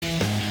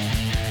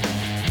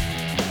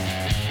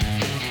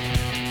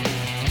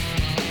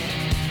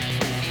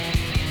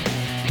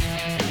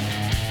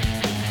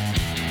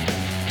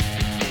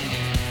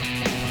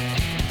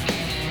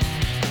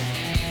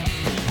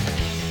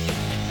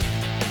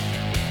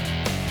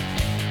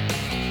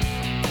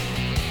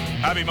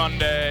Happy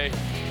Monday.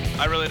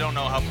 I really don't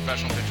know how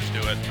professional pitchers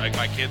do it. Like,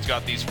 my kids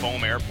got these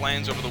foam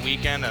airplanes over the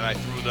weekend, and I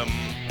threw them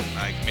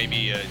like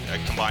maybe a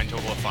combined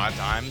total of 5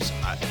 times.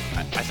 I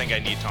think I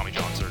need Tommy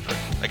John surgery.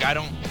 Like, I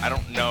don't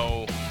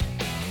know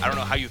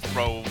how you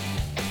throw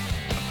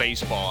a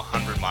baseball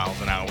 100 miles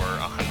an hour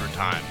 100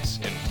 times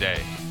in a day.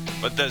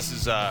 But this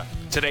is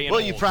today. Well,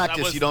 you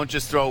practice. You don't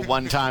just throw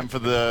one time for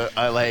the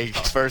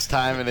first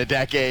time in a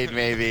decade,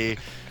 maybe,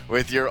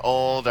 with your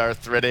old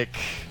arthritic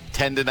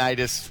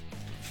tendonitis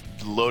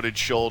loaded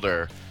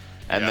shoulder,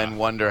 and then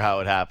wonder how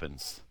it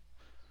happens.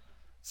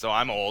 So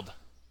I'm old.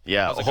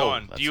 Yeah. How's it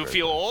going? Do you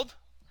feel old?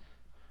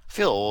 I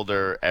feel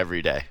older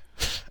every day.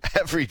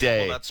 Every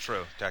day. Well, that's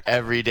true. Technically.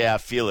 Every day I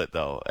feel it,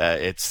 though.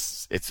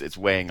 It's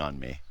weighing on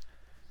me.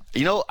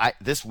 You know,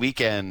 this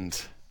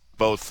weekend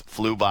both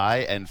flew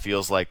by and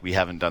feels like we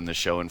haven't done this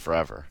show in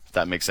forever, if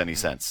that makes any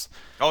sense.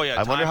 Oh, yeah.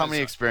 I wonder how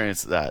many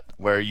experience that,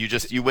 where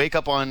you wake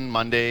up on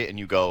Monday and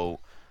you go,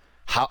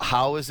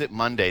 how is it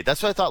Monday?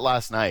 That's what I thought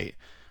last night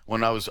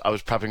when I was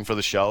prepping for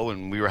the show,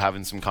 and we were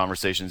having some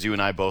conversations. You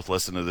and I both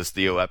listened to this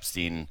Theo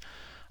Epstein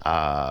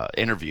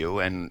interview,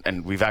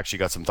 and we've actually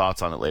got some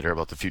thoughts on it later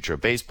about the future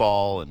of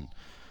baseball. And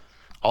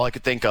all I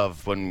could think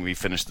of when we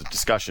finished the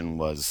discussion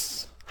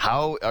was,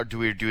 how are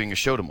we doing a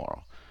show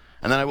tomorrow?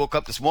 And then I woke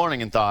up this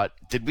morning and thought,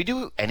 did we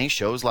do any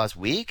shows last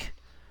week?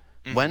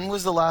 Mm-hmm. When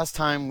was the last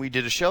time we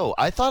did a show?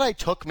 I thought I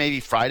took maybe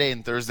Friday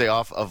and Thursday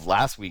off of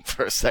last week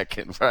for a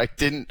second, where I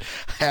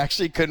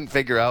actually couldn't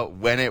figure out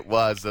when it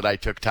was that I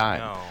took time.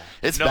 No.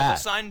 It's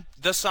bad.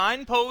 The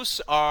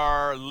signposts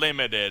are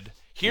limited.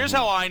 Here's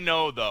how I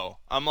know, though.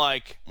 I'm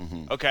like,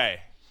 okay,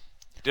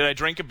 did I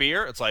drink a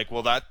beer? It's like,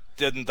 well, that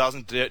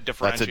doesn't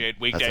differentiate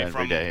weekday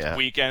from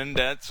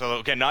weekend. So,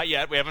 okay, not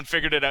yet. We haven't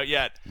figured it out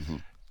yet. Mm-hmm.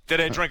 Did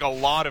I drink a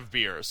lot of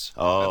beers?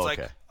 Oh, it's like,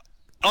 okay.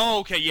 Oh,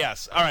 okay,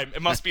 yes. All right,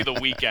 it must be the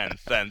weekend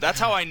then. That's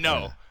how I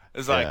know.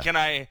 It's like, am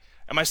I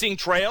seeing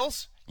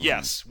trails?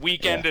 Yes,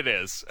 weekend it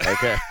is.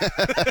 Okay.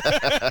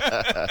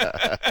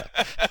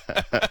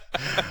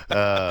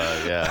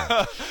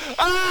 Yeah.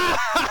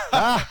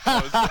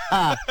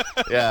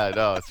 Yeah,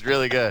 no, it's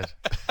really good.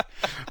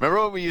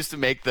 Remember when we used to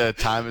make the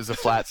time is a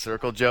flat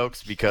circle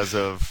jokes because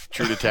of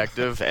True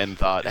Detective and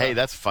thought, hey,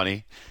 that's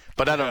funny.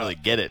 But I don't really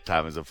get it.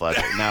 Time is a flat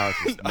circle. Now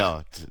it's just,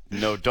 no.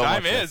 Don't.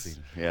 Time is.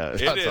 Yeah,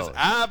 it is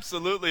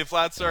absolutely a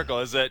flat circle.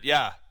 Is it?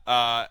 Yeah.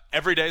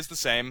 Every day is the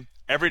same.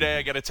 Every day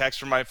I get a text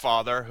from my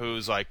father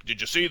who's like,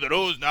 "Did you see that it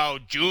was now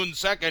June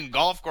 2nd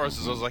golf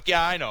courses?" I was like,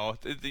 "Yeah, I know.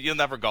 You'll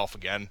never golf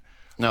again."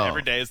 No.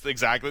 Every day is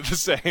exactly the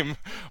same.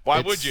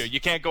 Why would you?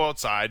 You can't go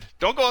outside.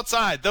 Don't go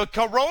outside. The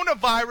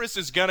coronavirus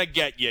is gonna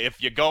get you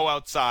if you go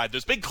outside.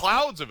 There's big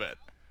clouds of it.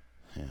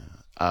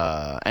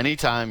 Yeah.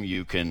 Anytime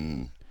you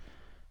can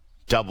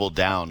double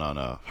down on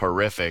a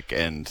horrific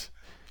and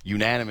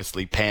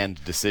unanimously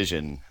panned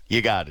decision,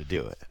 you got to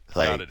do it.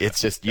 Like,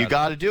 it's just, you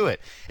got to do it.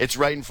 It's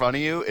right in front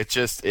of you. It's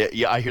just,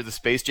 I hear the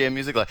Space Jam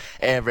music, like,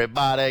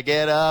 everybody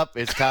get up,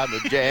 it's time to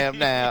jam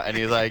now. And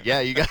he's like, yeah,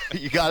 you got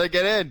to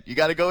get in. You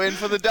got to go in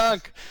for the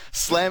dunk.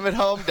 Slam it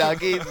home,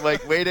 Dougie.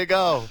 Like, way to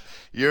go.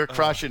 You're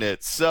crushing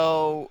it.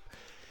 So,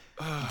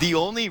 the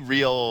only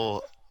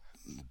real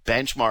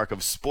benchmark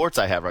of sports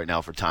I have right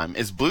now for time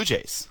is Blue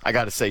Jays, I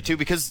got to say, too,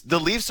 because the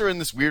Leafs are in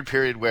this weird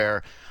period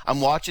where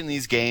I'm watching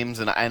these games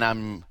and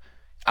I've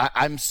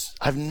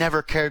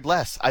never cared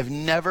less. I've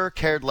never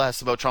cared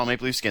less about Toronto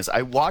Maple Leafs games.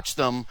 I watch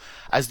them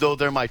as though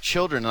they're my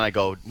children, and I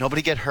go,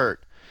 nobody get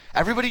hurt.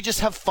 Everybody just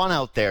have fun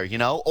out there, you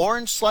know?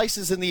 Orange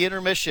slices in the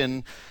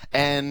intermission,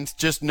 and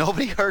just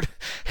nobody hurt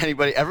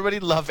anybody. Everybody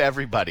love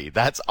everybody.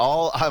 That's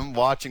all I'm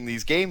watching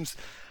these games,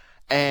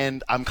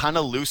 and I'm kind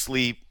of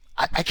loosely...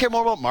 I care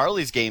more about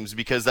Marley's games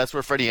because that's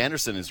where Frederik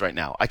Andersen is right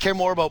now. I care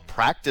more about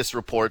practice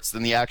reports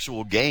than the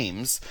actual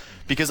games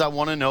because I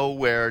want to know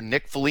where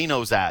Nick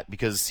Foligno's at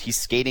because he's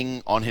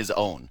skating on his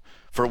own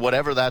for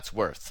whatever that's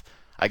worth.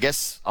 I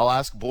guess I'll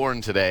ask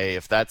Bourne today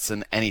if that's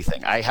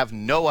anything. I have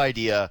no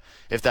idea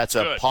if that's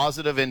a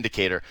positive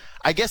indicator.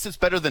 I guess it's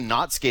better than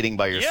not skating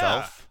by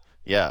yourself.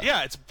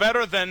 Yeah, it's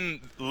better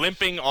than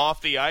limping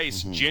off the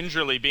ice,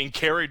 gingerly being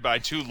carried by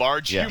 2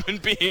 large human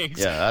beings.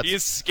 Yeah, he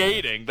is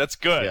skating. That's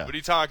good. Yeah. What are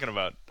you talking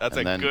about? That's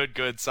a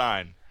good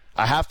sign.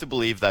 I have to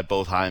believe that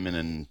both Hyman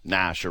and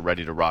Nash are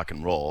ready to rock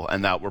and roll,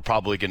 and that we're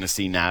probably going to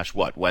see Nash,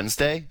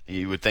 Wednesday?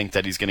 You would think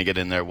that he's going to get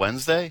in there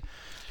Wednesday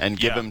and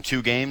give him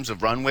 2 games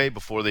of runway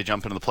before they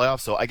jump into the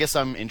playoffs. So I guess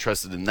I'm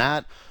interested in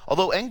that.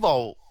 Although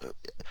Engvall,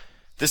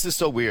 this is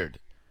so weird.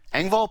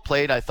 Engvall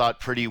played, I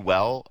thought, pretty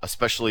well,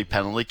 especially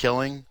penalty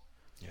killing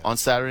on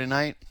Saturday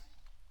night.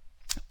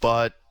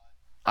 But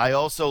I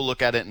also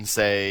look at it and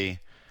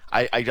say,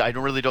 I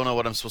really don't know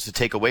what I'm supposed to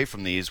take away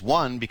from these.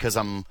 One, because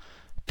I'm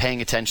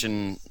paying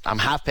attention. I'm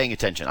half paying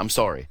attention. I'm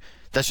sorry.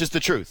 That's just the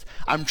truth.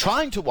 I'm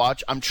trying to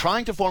watch. I'm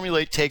trying to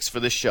formulate takes for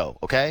this show,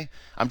 okay?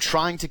 I'm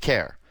trying to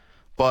care.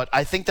 But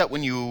I think that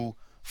when you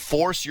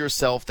force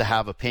yourself to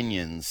have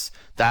opinions,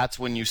 that's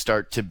when you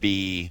start to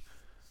be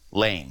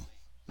lame.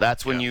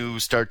 That's when you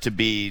start to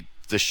be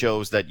the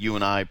shows that you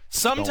and I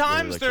sometimes don't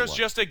really like there's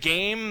just a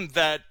game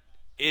that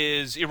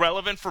is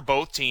irrelevant for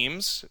both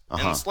teams,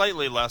 and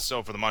slightly less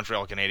so for the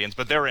Montreal Canadiens,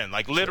 but they're in.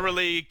 Like,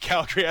 literally,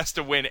 Calgary has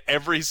to win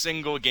every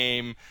single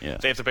game. Yeah.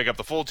 They have to pick up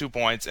the full 2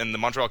 points, and the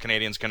Montreal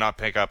Canadiens cannot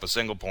pick up a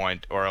single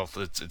point, or else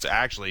it's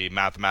actually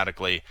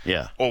mathematically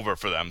over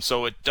for them.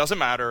 So it doesn't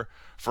matter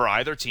for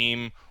either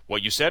team.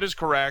 What you said is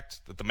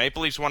correct, that the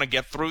Maple Leafs want to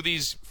get through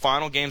these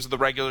final games of the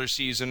regular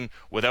season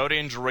without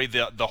injury.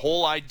 The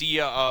whole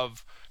idea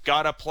of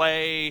gotta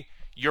play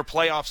your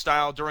playoff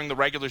style during the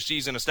regular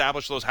season,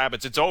 establish those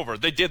habits, it's over.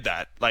 They did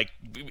that. Like,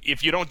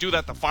 if you don't do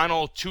that, the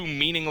final 2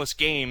 meaningless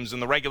games in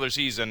the regular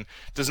season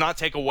does not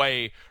take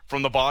away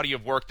from the body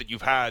of work that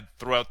you've had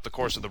throughout the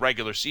course of the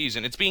regular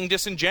season. It's being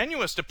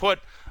disingenuous to put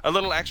a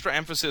little extra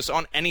emphasis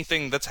on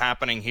anything that's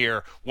happening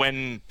here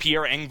when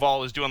Pierre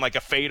Engvall is doing like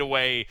a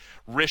fadeaway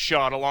wrist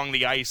shot along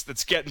the ice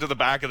that's getting to the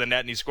back of the net,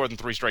 and he scored in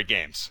 3 straight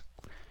games.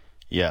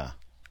 Yeah.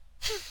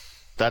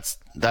 That's.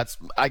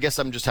 I guess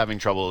I'm just having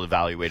trouble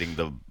evaluating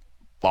the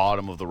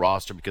bottom of the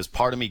roster, because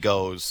part of me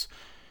goes,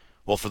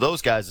 well, for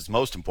those guys it's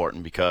most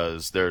important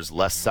because there's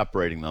less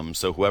separating them,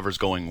 so whoever's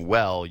going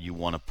well you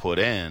want to put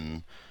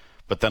in.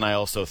 But then I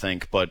also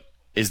think, but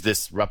is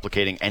this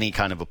replicating any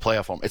kind of a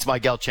playoff form? It's my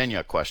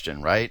Galchenyuk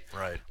question, right?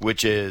 Right.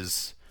 Which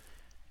is,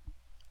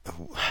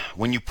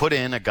 when you put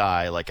in a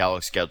guy like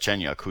Alex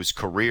Galchenyuk, whose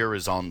career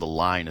is on the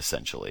line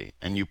essentially,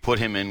 and you put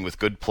him in with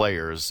good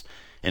players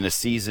in a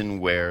season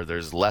where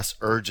there's less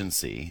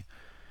urgency,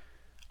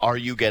 are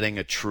you getting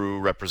a true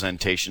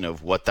representation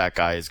of what that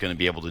guy is going to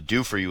be able to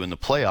do for you in the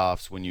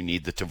playoffs when you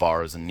need the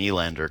Tavares and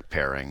Nylander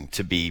pairing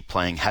to be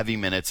playing heavy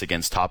minutes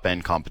against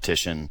top-end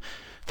competition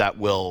that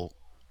will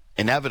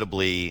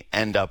inevitably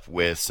end up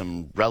with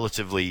some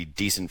relatively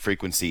decent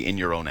frequency in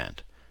your own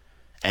end?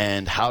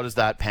 And how does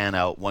that pan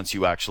out once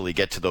you actually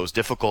get to those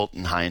difficult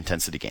and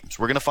high-intensity games?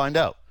 We're going to find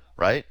out,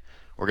 right?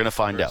 We're going to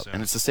find out.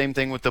 And it's the same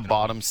thing with the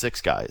bottom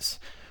 6 guys,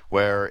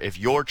 where if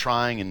you're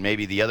trying and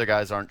maybe the other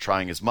guys aren't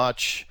trying as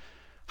much,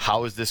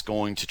 how is this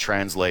going to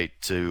translate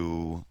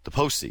to the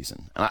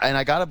postseason? And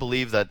I got to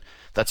believe that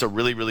that's a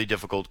really, really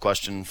difficult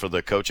question for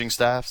the coaching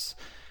staffs,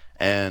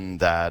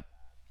 and that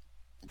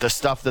the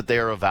stuff that they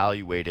are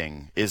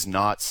evaluating is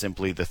not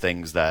simply the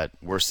things that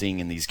we're seeing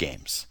in these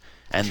games,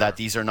 and that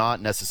these are not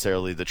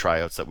necessarily the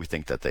tryouts that we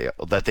think that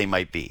they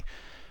might be.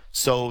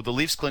 So the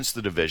Leafs clinched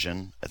the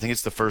division. I think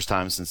it's the first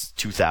time since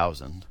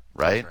 2000,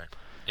 right?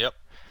 Yep.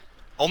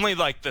 Only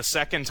like the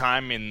second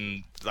time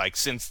in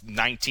since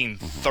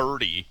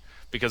 1930.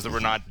 Because there were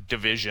not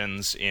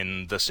divisions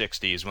in the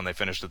 60s when they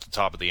finished at the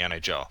top of the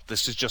NHL.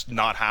 This has just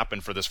not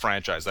happened for this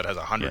franchise that has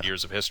 100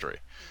 years of history.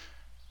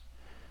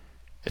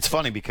 It's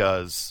funny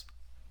because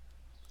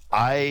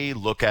I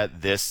look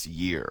at this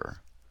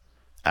year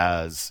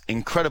as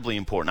incredibly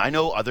important. I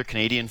know other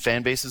Canadian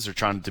fan bases are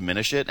trying to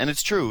diminish it, and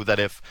it's true that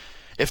if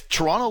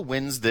Toronto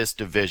wins this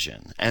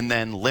division and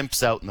then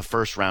limps out in the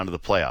first round of the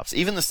playoffs,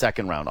 even the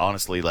second round,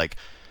 honestly,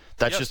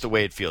 that's just the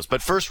way it feels.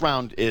 But first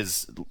round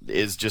is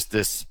just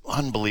this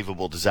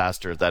unbelievable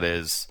disaster that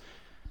is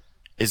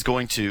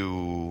going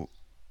to.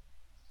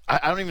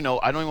 I don't even know.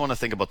 I don't even want to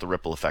think about the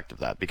ripple effect of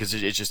that, because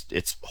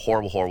it's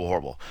horrible, horrible,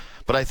 horrible.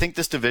 But I think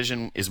this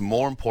division is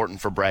more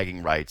important for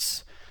bragging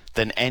rights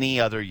than any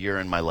other year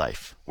in my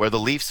life, where the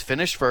Leafs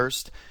finish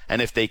first,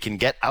 and if they can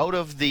get out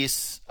of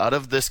this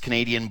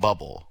Canadian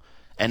bubble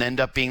and end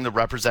up being the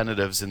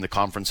representatives in the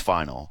conference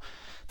final,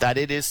 that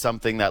it is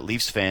something that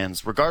Leafs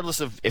fans, regardless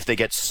of if they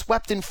get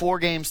swept in 4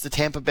 games to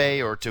Tampa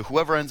Bay or to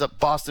whoever ends up,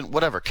 Boston,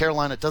 whatever,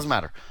 Carolina, it doesn't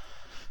matter.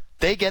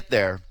 They get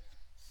there,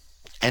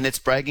 and it's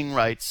bragging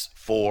rights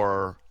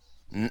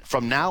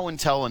from now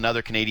until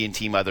another Canadian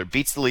team either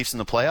beats the Leafs in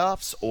the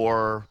playoffs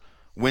or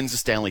wins the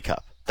Stanley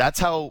Cup. That's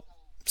how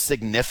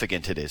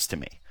significant it is to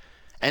me.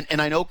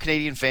 And I know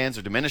Canadian fans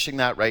are diminishing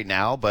that right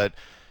now, but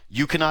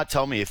you cannot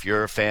tell me, if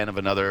you're a fan of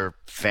another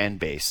fan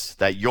base,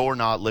 that you're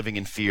not living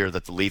in fear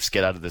that the Leafs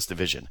get out of this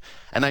division.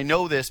 And I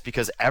know this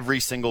because every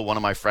single one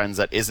of my friends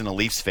that isn't a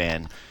Leafs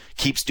fan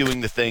keeps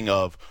doing the thing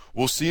of,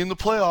 we'll see in the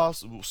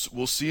playoffs,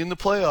 we'll see in the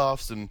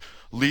playoffs, and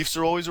Leafs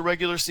are always a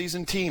regular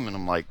season team. And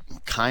I'm like,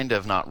 kind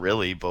of, not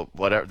really, but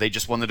whatever. They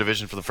just won the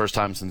division for the first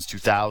time since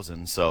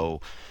 2000,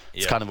 so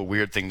it's kind of a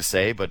weird thing to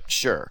say, but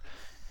sure.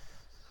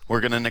 We're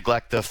going to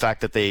neglect the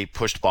fact that they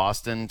pushed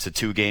Boston to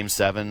 2 Game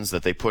 7s,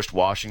 that they pushed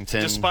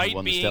Washington. Despite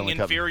being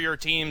inferior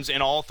teams in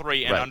all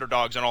 3 and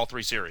underdogs in all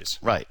 3 series.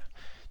 Right.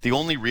 The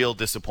only real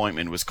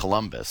disappointment was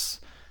Columbus,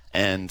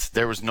 and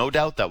there was no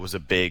doubt that was a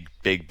big,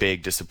 big,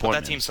 big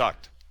disappointment. But that team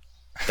sucked.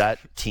 That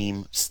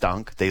team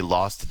stunk. They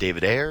lost to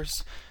David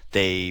Ayers.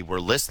 They were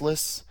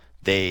listless.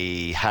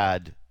 They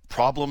had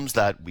problems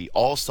that we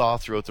all saw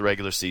throughout the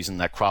regular season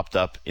that cropped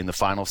up in the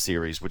final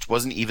series, which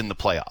wasn't even the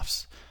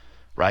playoffs.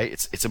 Right?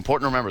 It's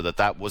important to remember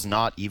that was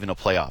not even a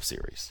playoff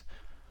series.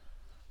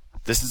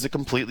 This is a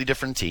completely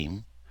different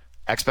team.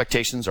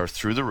 Expectations are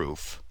through the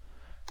roof.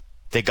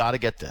 They got to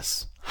get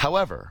this.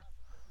 However,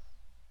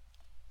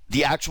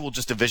 the actual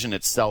just division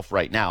itself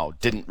right now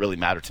didn't really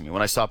matter to me.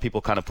 When I saw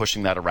people kind of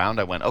pushing that around,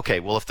 I went,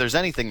 okay, well, if there's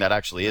anything that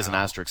actually is an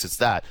asterisk, it's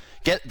that.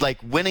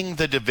 Winning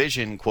the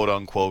division, quote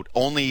unquote,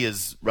 only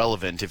is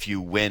relevant if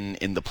you win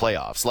in the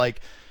playoffs.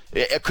 Like,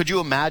 could you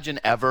imagine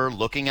ever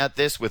looking at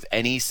this with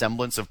any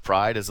semblance of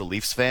pride as a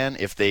Leafs fan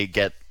if they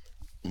get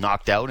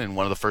knocked out in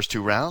one of the first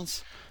 2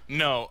 rounds?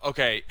 No,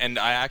 okay, and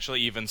I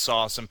actually even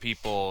saw some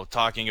people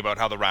talking about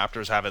how the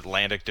Raptors have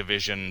Atlantic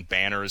Division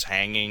banners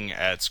hanging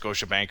at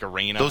Scotiabank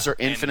Arena. Those are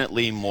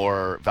infinitely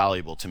more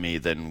valuable to me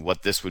than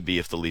what this would be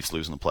if the Leafs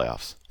lose in the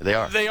playoffs. They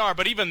are. They are,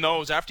 but even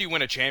those, after you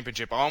win a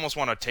championship, I almost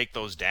want to take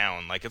those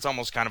down. Like, it's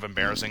almost kind of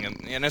embarrassing,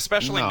 and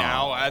especially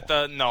now at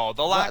the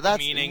lack of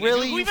meaning.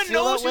 Really, who even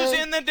knows who's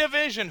in the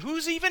division?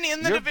 Who's even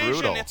in the division?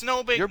 Brutal. It's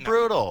no big... You're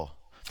brutal.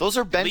 Those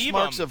are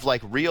benchmarks of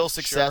like real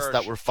success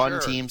that were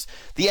fun teams.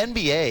 The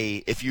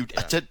NBA, if you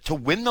to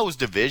win those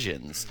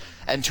divisions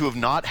and to have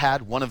not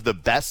had one of the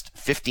best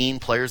 15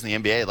 players in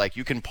the NBA, like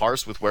you can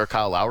parse with where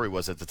Kyle Lowry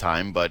was at the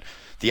time, but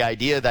the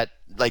idea that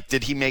like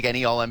did he make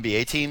any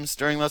All-NBA teams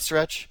during that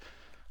stretch?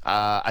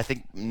 I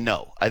think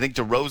no. I think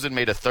DeRozan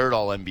made a 3rd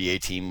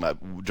All-NBA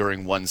team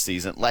during one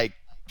season. Like,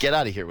 get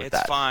out of here with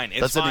that. It's fine.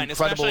 That's an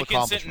incredible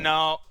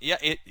accomplishment.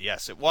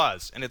 Yes, it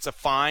was, and it's a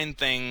fine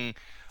thing.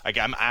 Like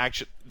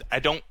I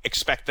don't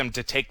expect them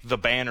to take the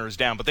banners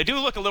down, but they do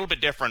look a little bit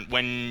different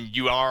when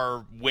you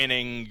are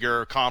winning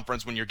your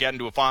conference, when you're getting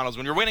to a finals,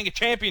 when you're winning a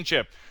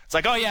championship. It's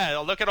like, oh yeah,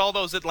 look at all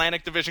those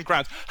Atlantic Division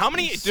crowns. How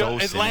many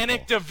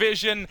Atlantic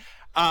Division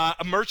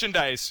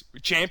merchandise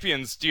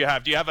champions do you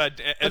have? Do you have a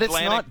But it's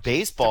not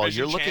baseball.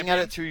 You're looking at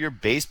it through your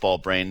baseball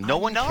brain. No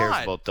one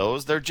cares about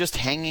those. They're just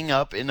hanging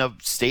up in a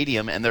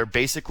stadium, and they're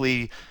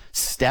basically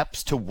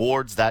steps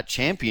towards that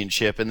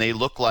championship, and they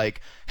look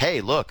like,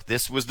 hey, look,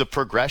 this was the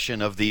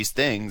progression of these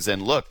things,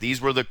 and look, these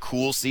were the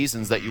cool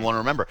seasons that you want to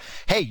remember.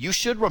 Hey, you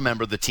should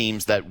remember the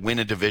teams that win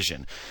a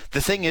division.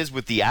 The thing is,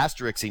 with the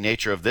asterisk-y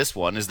nature of this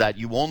one, is that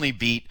you only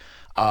beat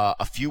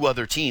a few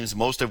other teams,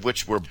 most of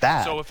which were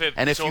bad.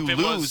 If you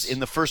lose in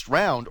the first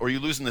round or you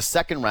lose in the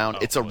second round,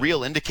 it's a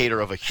real indicator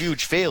of a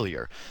huge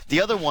failure.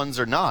 The other ones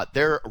are not.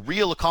 They're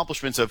real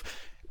accomplishments of...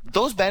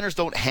 Those banners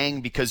don't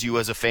hang because you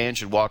as a fan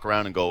should walk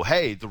around and go,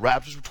 hey, the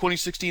Raptors were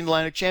 2016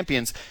 Atlantic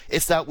champions.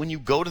 It's that when you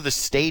go to the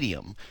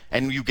stadium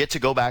and you get to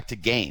go back to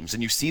games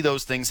and you see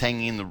those things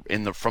hanging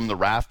from the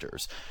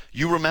rafters,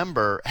 you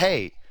remember,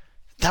 hey,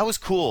 that was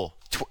cool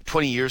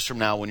 20 years from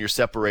now when you're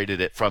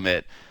separated from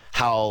it,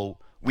 how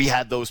we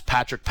had those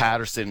Patrick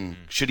Patterson,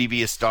 should he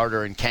be a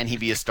starter and can he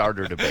be a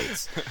starter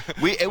debates.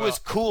 It was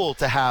cool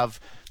to have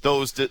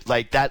those,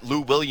 like that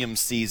Lou Williams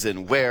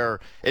season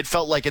where it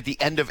felt like at the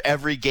end of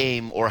every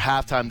game or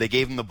halftime they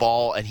gave him the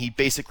ball and he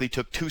basically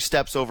took 2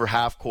 steps over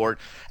half court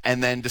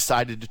and then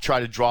decided to try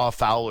to draw a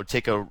foul or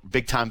take a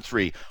big time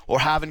 3.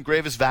 Or having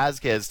Gravis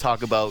Vazquez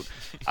talk about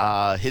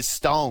his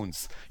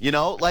stones. You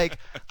know, like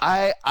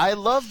I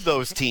love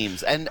those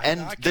teams and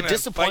the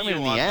disappointment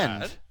in the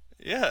end.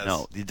 Yes.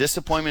 No, the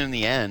disappointment in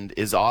the end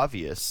is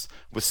obvious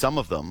with some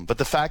of them, but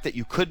the fact that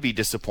you could be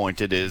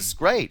disappointed is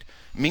great.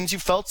 It means you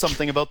felt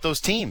something about those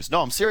teams.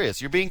 No, I'm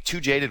serious. You're being too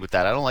jaded with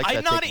that. I don't like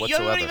that take whatsoever.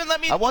 You don't even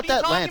let me. I want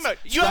that, Lance.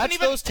 Scratch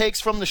those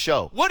takes from the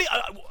show.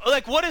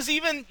 What is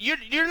even?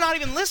 You're not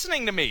even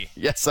listening to me.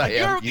 Yes, I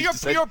am.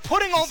 You're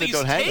putting all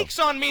these takes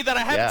on me that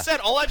I haven't said.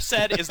 All I've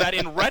said is that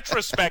in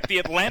retrospect, the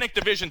Atlantic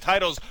Division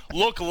titles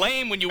look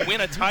lame when you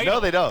win a title. No,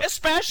 they don't.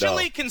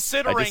 Especially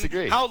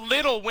considering how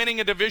little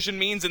winning a division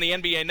means in the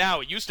NBA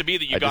now. It used to be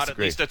that you got at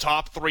least a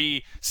top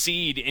 3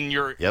 seed in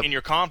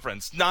your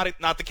conference. Not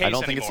the case anymore. I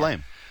don't think it's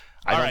lame.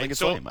 I don't think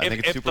it's lame. I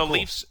think it's super cool.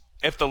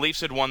 If the Leafs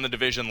had won the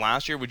division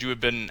last year, would you have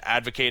been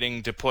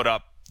advocating to put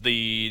up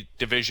the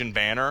division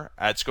banner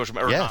at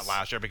Scotiabank? Or not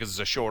last year because it's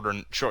a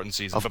shortened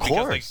season. Of but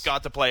course. Because they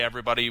got to play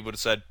everybody, you would have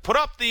said, put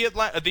up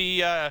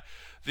the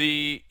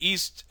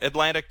East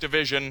Atlantic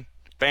Division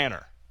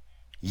banner.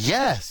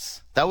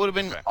 Yes. That would have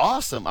been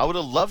awesome. I would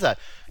have loved that.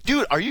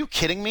 Dude, are you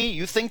kidding me?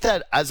 You think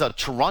that as a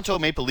Toronto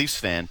Maple Leafs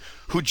fan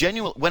who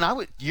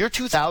genuinely, year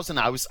 2000,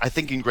 I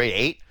think in grade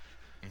 8,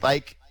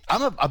 like,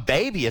 I'm a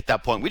baby at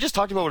that point. We just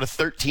talked about what a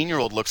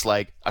 13-year-old looks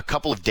like a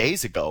couple of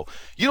days ago.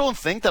 You don't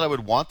think that I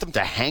would want them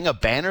to hang a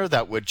banner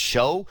that would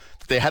show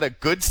that they had a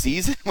good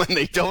season when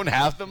they don't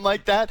have them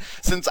like that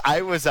since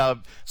I was a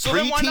So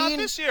then why not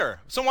this year?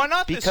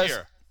 This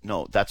year?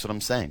 No, that's what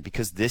I'm saying.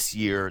 Because this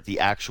year, the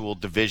actual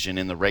division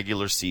in the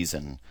regular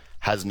season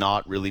has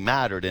not really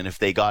mattered. And if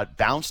they got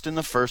bounced in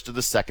the first or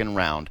the second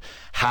round,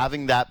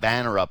 having that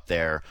banner up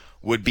there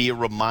would be a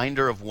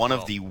reminder of one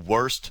of the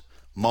worst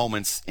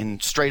moments in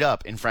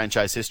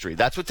franchise history.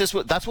 That's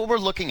what we're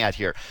looking at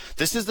here.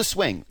 This is the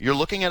swing. You're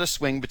looking at a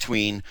swing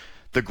between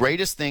the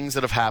greatest things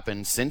that have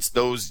happened since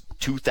those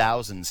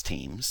 2000s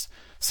teams,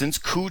 since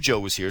Cujo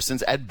was here,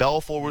 since Ed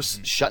Belfour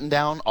was shutting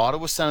down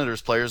Ottawa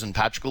Senators players and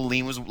Patrick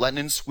Lalime was letting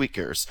in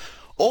squeakers,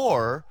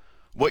 or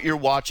what you're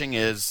watching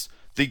is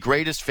the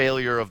greatest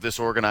failure of this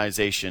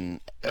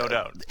organization, no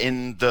doubt,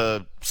 in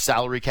the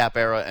salary cap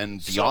era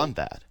and beyond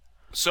that.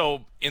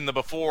 So in the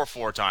before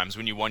 4 times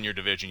when you won your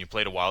division, you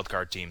played a wild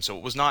card team. So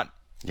it was not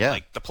Yeah.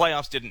 Like, the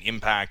playoffs didn't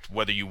impact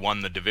whether you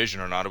won the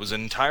division or not. It was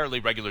an entirely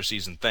regular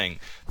season thing.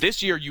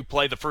 This year, you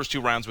play the first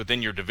 2 rounds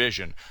within your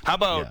division. How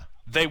about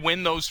they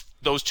win those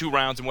 2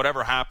 rounds, and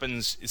whatever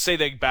happens, say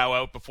they bow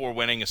out before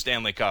winning a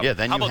Stanley Cup. Yeah,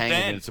 then you hang it,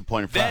 and it's a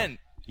point of pride.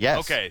 Yes.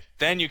 Okay,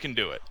 then you can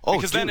do it. Oh,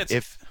 because dude, then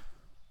it's...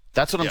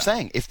 that's what I'm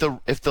saying. If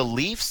the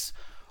Leafs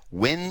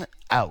win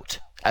out,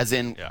 as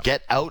in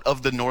get out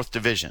of the North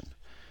Division,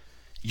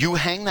 you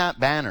hang that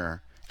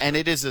banner, and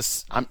it is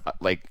this.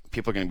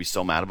 People are going to be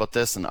so mad about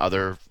this, and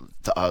other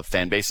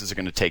fan bases are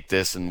going to take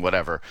this and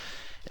whatever.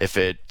 If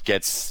it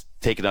gets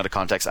taken out of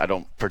context, I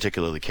don't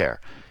particularly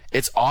care.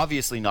 It's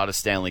obviously not a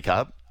Stanley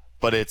Cup,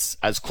 but it's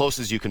as close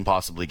as you can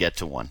possibly get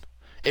to one.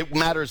 It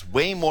matters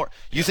way more.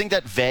 You think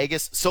that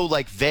Vegas,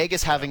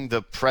 Vegas having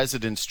the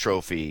President's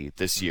Trophy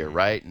this year,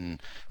 right?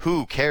 And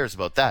who cares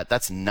about that?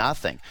 That's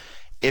nothing.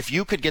 If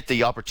you could get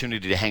the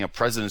opportunity to hang a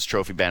President's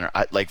Trophy banner,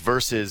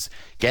 versus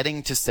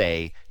getting to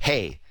say,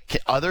 hey,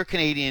 other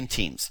Canadian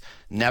teams,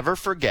 never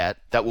forget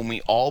that when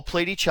we all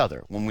played each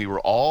other, when we were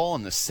all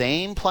on the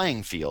same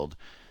playing field,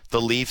 the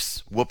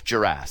Leafs whooped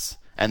your ass.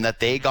 And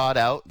that they got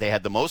out. They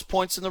had the most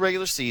points in the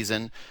regular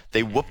season.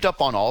 They whooped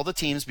up on all the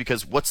teams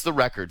because what's the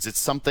records? It's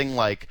something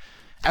like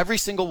every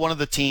single one of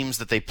the teams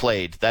that they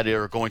played that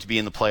are going to be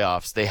in the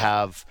playoffs, they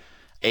have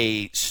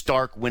a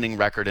stark winning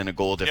record and a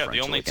goal differential.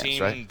 Yeah, the only against,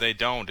 team right? they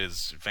don't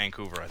is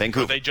Vancouver. I think.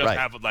 Vancouver, they just right.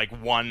 have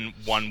one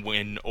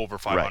win over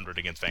 500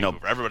 against Vancouver.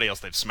 No. Everybody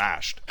else they've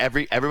smashed.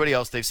 Everybody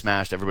else they've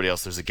smashed. Everybody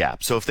else there's a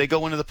gap. So if they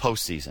go into the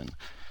postseason,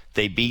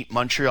 they beat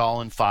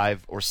Montreal in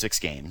 5 or 6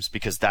 games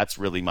because that's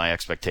really my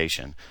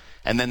expectation.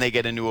 And then they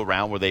get into a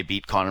round where they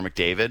beat Connor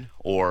McDavid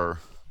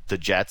or the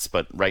Jets,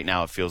 but right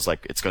now it feels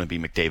like it's going to be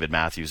McDavid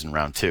Matthews in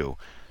round 2.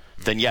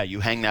 Then, you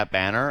hang that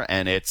banner,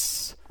 and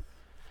it's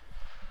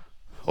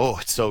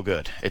so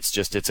good.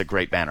 It's a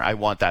great banner. I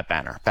want that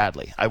banner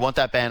badly. I want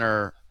that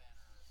banner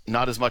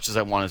not as much as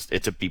I want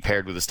it to be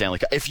paired with the Stanley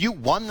Cup. If you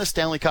won the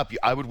Stanley Cup,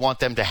 I would want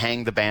them to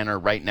hang the banner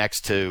right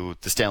next to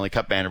the Stanley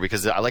Cup banner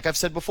because, like I've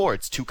said before,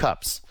 it's 2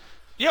 cups.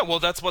 Yeah, well,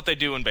 that's what they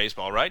do in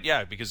baseball, right?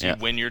 Yeah, because you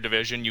win your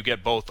division, you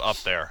get both up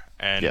there.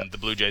 And the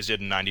Blue Jays did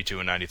in 92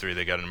 and 93.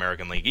 They got an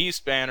American League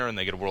East banner, and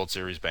they get a World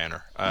Series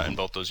banner in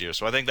both those years.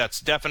 So I think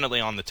that's definitely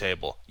on the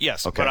table.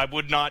 Yes, but I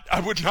would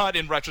not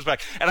in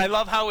retrospect. And I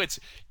love how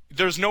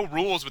there's no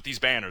rules with these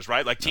banners,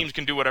 right? Like, teams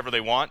can do whatever they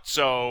want.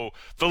 So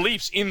the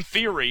Leafs, in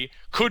theory,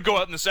 could go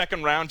out in the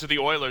second round to the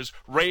Oilers,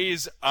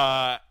 raise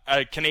a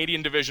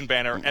Canadian division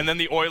banner, and then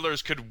the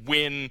Oilers could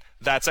win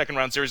that second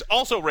round series,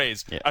 also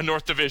raise a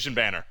North Division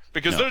banner.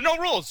 Because there's no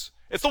rules.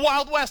 It's the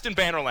Wild West in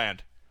Bannerland.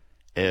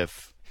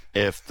 If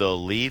the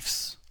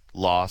Leafs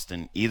lost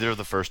in either of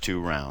the first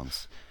 2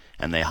 rounds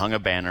and they hung a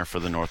banner for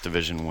the North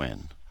Division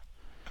win,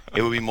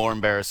 it would be more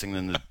embarrassing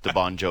than the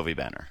Bon Jovi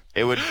banner.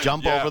 It would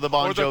jump over the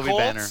Bon Jovi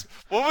banner.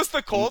 What was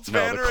the Colts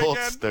banner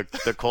again?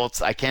 The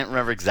Colts, I can't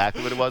remember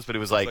exactly what it was, but it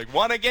was like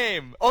won a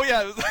game. Oh,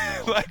 yeah,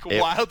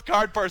 wild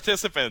card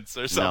participants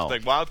or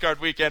something. Wild card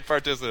weekend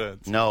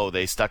participants. No,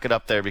 they stuck it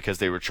up there because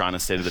they were trying to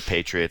say to the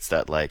Patriots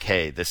that,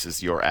 hey, this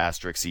is your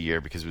asterisk a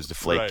year because it was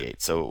Deflategate.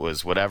 Right. So it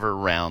was whatever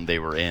round they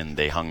were in,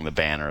 they hung the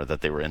banner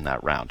that they were in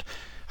that round.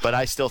 But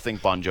I still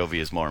think Bon Jovi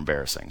is more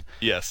embarrassing.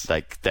 Yes.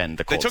 Than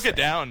the Colts. They took it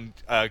down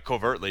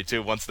covertly,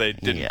 too, once they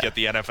didn't get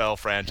the NFL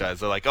franchise.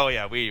 They're like,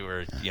 we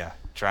were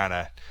trying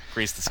to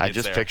grease the skids. I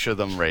just picture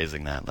them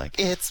raising that,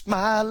 it's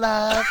my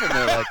life. And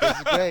they're like, this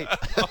is great.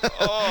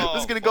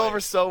 This is going to go over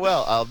so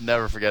well. I'll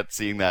never forget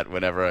seeing that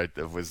whenever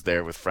I was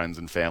there with friends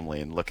and family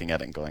and looking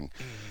at it and going,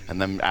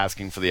 and them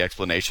asking for the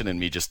explanation and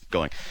me just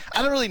going,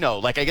 I don't really know.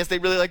 I guess they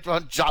really liked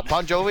Bon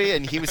Jovi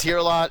and he was here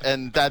a lot.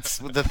 And that's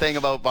the thing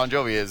about Bon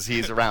Jovi is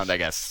he's around, I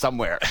guess,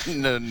 somewhere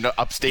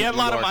upstate He had a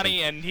lot of New York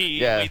money and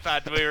we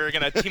thought we were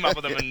going to team up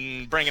with him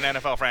and bring an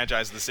NFL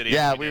franchise to the city.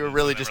 Yeah, we were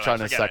really just trying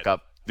to suck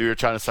up. We were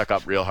trying to suck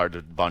up real hard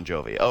to Bon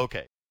Jovi.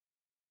 Okay.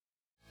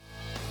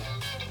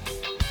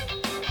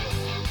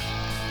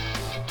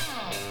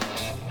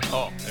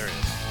 Oh, there it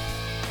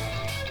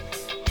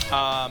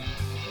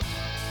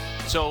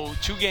is. So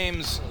 2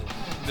 games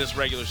this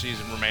regular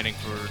season remaining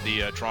for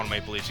the Toronto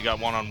Maple Leafs. You got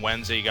one on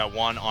Wednesday, you got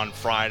one on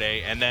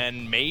Friday, and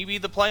then maybe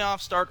the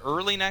playoffs start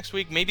early next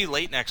week, maybe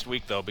late next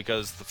week, though,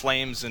 because the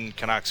Flames and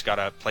Canucks got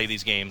to play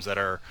these games that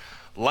are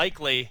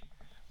likely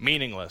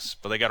meaningless,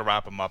 but they got to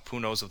wrap them up. Who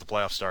knows if the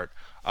playoffs start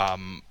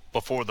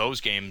before those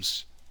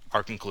games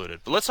are concluded.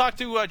 But let's talk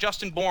to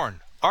Justin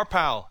Bourne, our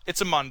pal. It's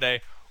a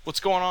Monday.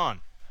 What's going on?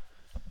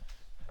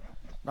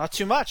 Not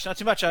too much.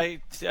 I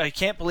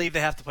can't believe they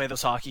have to play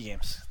those hockey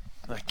games.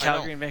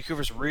 Calgary and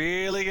Vancouver's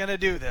really going to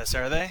do this,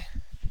 are they?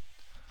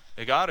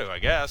 They got to, I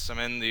guess. I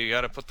mean, you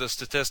got to put the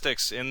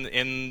statistics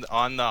in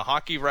on the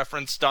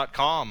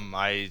hockeyreference.com,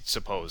 I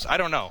suppose. I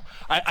don't know.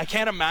 I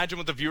can't imagine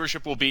what the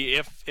viewership will be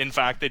if, in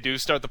fact, they do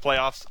start the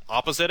playoffs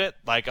opposite it.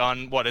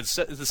 On the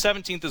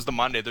 17th is the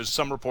Monday. There's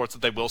some reports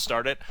that they will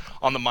start it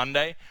on the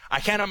Monday. I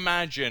can't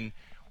imagine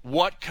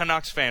what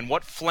Canucks fan,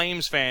 what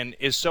Flames fan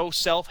is so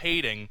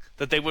self-hating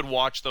that they would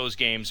watch those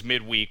games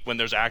midweek when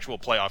there's actual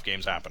playoff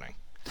games happening.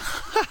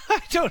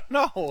 I don't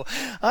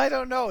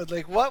know.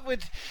 Like, what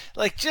would,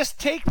 like, just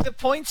take the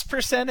points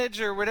percentage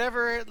or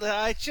whatever.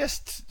 I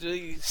just,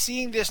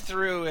 seeing this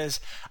through is,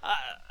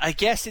 I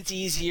guess it's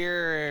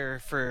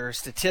easier for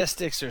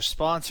statistics or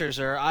sponsors,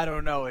 or I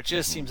don't know. It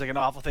just seems like an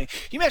awful thing. Can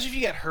you imagine if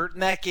you get hurt in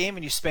that game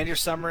and you spend your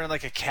summer in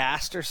like a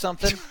cast or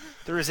something?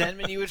 The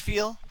resentment you would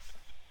feel?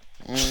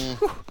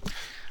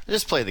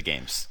 Just play the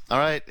games, all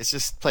right? It's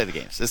just play the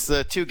games. It's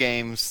the 2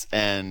 games,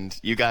 and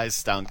you guys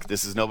stunk.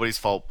 This is nobody's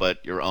fault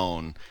but your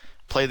own.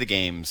 Play the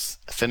games,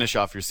 finish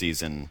off your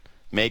season,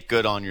 make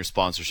good on your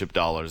sponsorship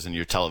dollars and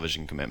your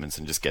television commitments,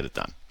 and just get it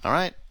done, all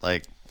right?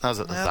 Like, how's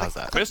that?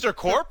 Mr.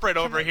 Corporate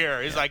over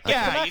here. He's like,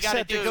 yeah, you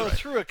got to go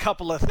through a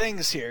couple of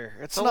things here.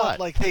 It's not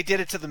like they did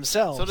it to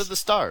themselves. So did the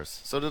Stars.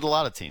 So did a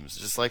lot of teams.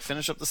 Just, like,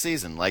 finish up the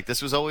season. Like,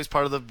 this was always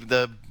part of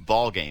the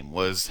ball game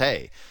was,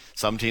 hey,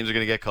 some teams are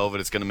going to get COVID.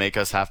 It's going to make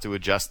us have to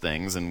adjust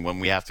things, and when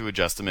we have to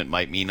adjust them, it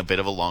might mean a bit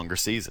of a longer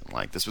season.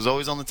 Like, this was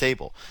always on the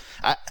table.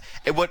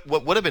 What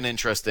would have been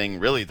interesting,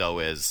 really, though,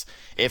 is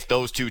if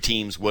those 2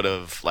 teams would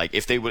have, like,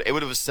 it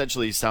would have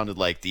essentially sounded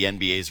like the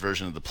NBA's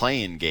version of the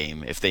play-in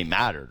game if they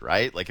mattered,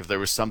 right? Like, if there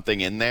was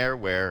something in there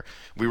where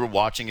we were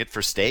watching it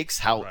for stakes,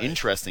 how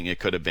interesting it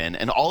could have been.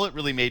 And all it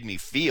really made me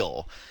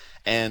feel,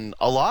 and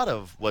a lot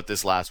of what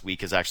this last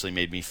week has actually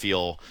made me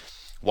feel,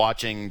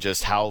 watching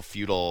just how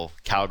futile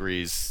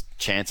Calgary's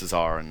chances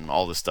are and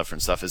all this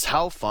different stuff, is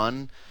how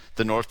fun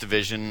the North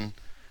Division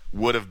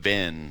would have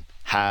been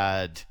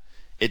had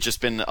it just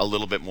been a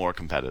little bit more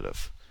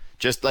competitive.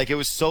 Just like, it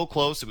was so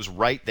close, it was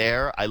right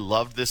there. I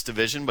loved this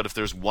division, but if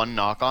there's one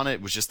knock on it,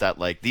 it was just that,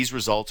 like, these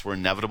results were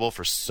inevitable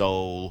for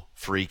so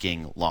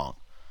freaking long.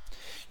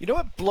 You know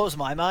what blows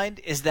my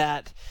mind is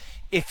that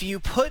if you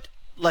put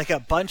like a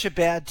bunch of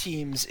bad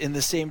teams in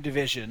the same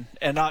division,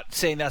 and not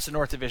saying that's the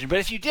North Division, but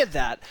if you did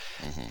that,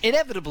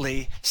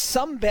 inevitably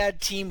some bad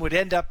team would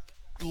end up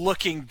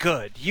looking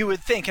good, you would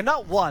think, and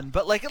not one,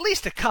 but like at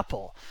least a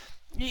couple.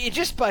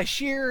 Just by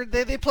sheer,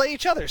 they play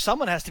each other.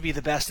 Someone has to be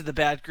the best of the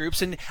bad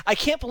groups, and I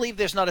can't believe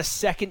there's not a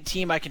second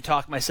team I can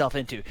talk myself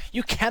into.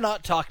 You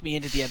cannot talk me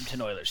into the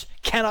Edmonton Oilers.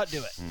 Cannot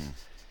do it.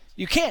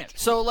 You can't.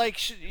 So, like,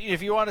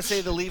 if you want to say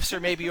the Leafs are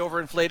maybe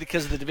overinflated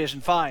because of the division,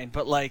 fine.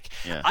 But, like,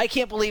 I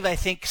can't believe I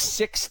think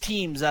 6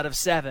 teams out of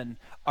 7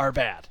 are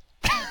bad.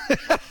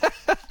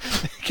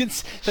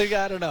 Like,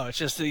 I don't know. It's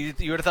just you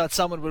would have thought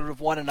someone would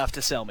have won enough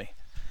to sell me.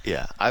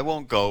 Yeah, I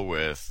won't go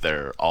with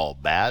they're all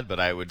bad,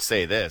 but I would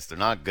say this: they're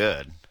not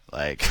good.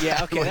 Like,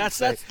 yeah, okay,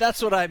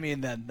 that's what I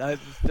mean then.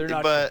 They're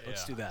not good.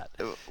 Let's do that.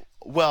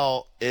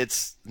 Well,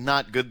 it's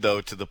not good,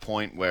 though, to the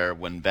point where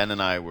when Ben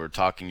and I were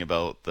talking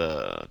about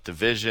the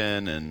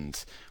division,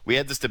 and we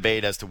had this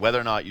debate as to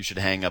whether or not you should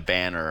hang a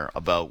banner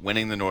about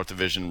winning the North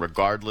Division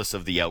regardless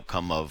of the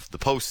outcome of the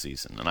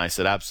postseason. And I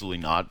said absolutely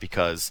not,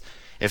 because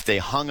if they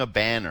hung a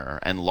banner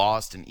and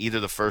lost in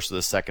either the first or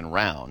the second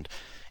round,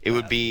 it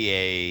would be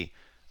a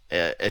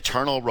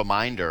eternal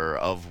reminder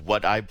of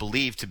what I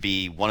believe to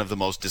be one of the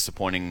most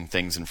disappointing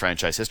things in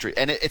franchise history.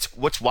 And it's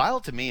what's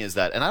wild to me is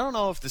that, and I don't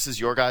know if this is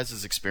your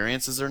guys'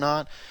 experiences or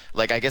not,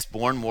 like, I guess,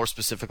 Bourne, more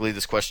specifically,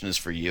 this question is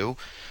for you,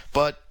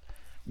 but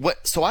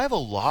so I have a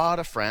lot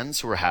of friends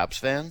who are Habs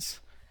fans,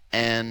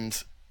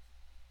 and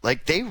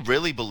like, they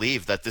really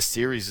believe that this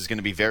series is going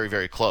to be very,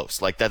 very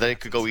close, like that it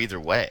could go either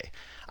way.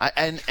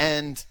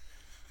 And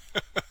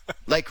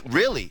like,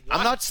 really, what?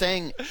 I'm not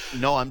saying,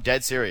 no, I'm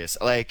dead serious.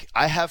 Like,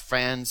 I have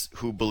friends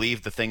who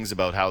believe the things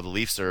about how the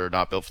Leafs are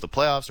not built for the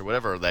playoffs or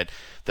whatever, that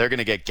they're going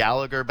to get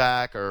Gallagher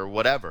back or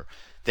whatever.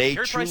 They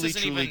truly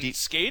even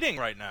skating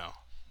right now.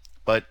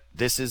 But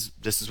this is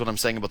what I'm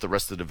saying about the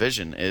rest of the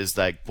division, is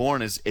like,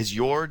 Bourne, is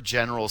your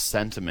general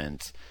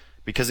sentiment,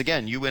 because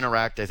again, you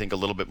interact, I think, a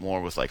little bit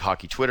more with like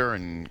hockey Twitter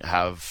and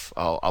have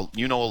a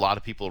lot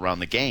of people around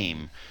the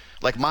game.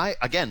 Like,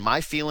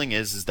 my feeling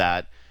is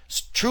that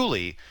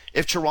truly,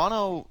 if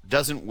Toronto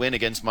doesn't win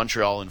against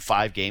Montreal in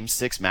 5 games,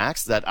 6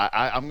 max, that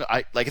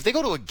I like, if they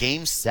go to a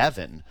game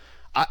 7,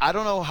 I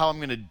don't know how I'm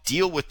going to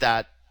deal with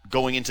that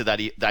going into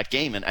that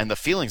game and the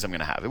feelings I'm going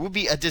to have. It would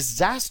be a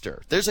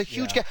disaster. There's a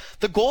huge gap.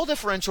 The goal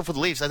differential for the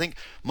Leafs, I think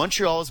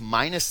Montreal is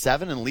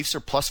 -7 and Leafs are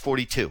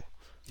 +42.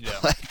 Yeah.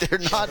 Like, they're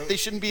not. They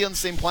shouldn't be on the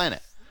same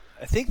planet.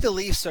 I think the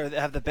Leafs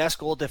have the best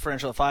goal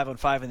differential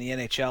 5-on-5 in the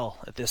NHL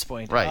at this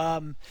point.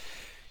 Right.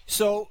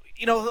 So,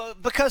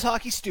 because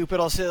hockey's stupid,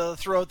 I'll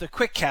throw out the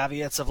quick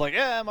caveats of like,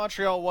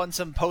 Montreal won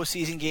some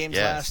postseason games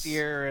last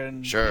year,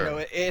 and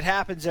it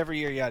happens every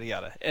year, yada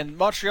yada. And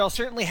Montreal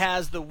certainly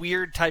has the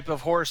weird type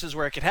of horses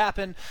where it could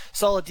happen.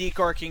 Solid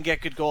decor can get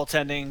good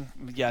goaltending,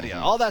 yada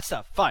yada. All that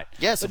stuff, fine.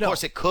 Yes, of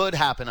course it could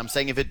happen. I'm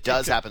saying if it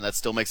does happen, that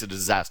still makes it a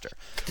disaster.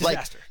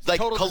 Disaster.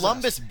 Like Total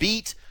Columbus disaster.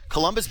 beat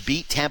Columbus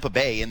beat Tampa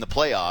Bay in the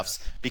playoffs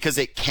because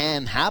it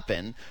can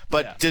happen.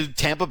 But do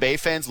Tampa Bay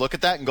fans look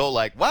at that and go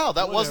like, wow,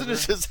 that wasn't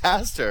a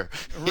disaster?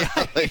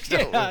 Right.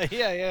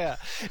 Yeah.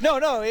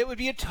 No, it would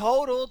be a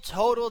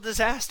total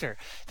disaster.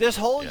 This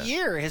whole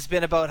year has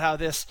been about how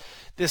this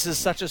is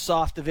such a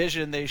soft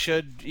division. They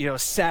should,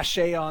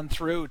 sashay on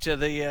through to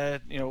the,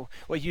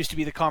 what used to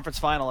be the conference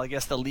final, I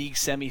guess the league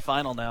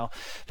semifinal now.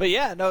 But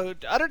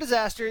utter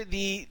disaster.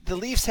 The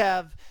Leafs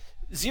have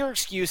zero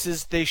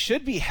excuses. They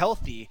should be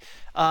healthy.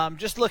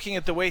 Just looking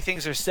at the way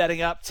things are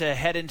setting up to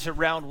head into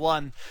round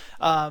one.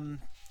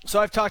 So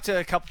I've talked to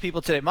a couple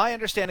people today. My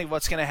understanding of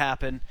what's going to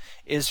happen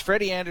is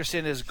Freddie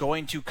Andersen is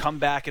going to come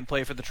back and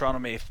play for the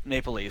Toronto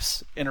Maple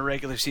Leafs in a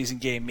regular season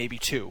game, maybe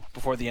 2,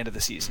 before the end of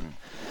the season.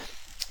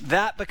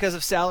 That, because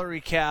of salary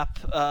cap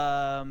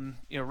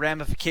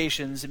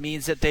ramifications,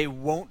 means that they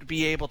won't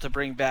be able to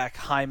bring back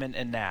Hyman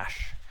and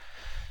Nash.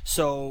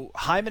 So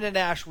Hyman and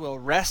Nash will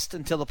rest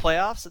until the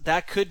playoffs.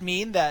 That could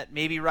mean that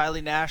maybe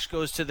Riley Nash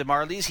goes to the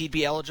Marlies. He'd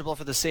be eligible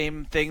for the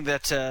same thing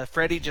that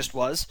Freddie just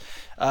was,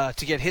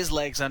 to get his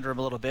legs under him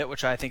a little bit,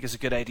 which I think is a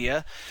good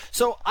idea.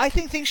 So I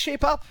think things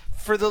shape up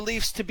for the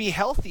Leafs to be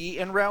healthy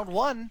in round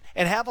one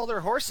and have all their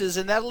horses,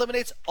 and that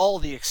eliminates all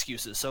the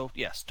excuses. So,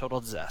 yes, total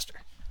disaster.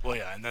 Well,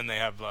 yeah, and then they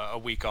have a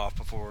week off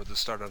before the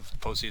start of the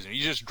postseason.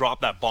 You just dropped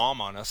that bomb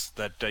on us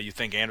that you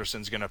think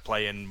Anderson's going to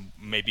play in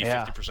maybe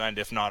 50%,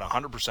 if not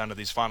 100% of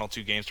these final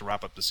 2 games to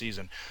wrap up the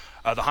season.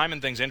 The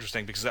Hyman thing's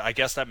interesting because I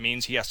guess that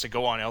means he has to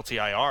go on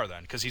LTIR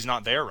then because he's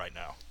not there right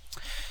now.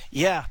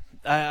 Yeah,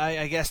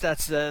 I guess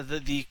that's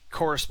the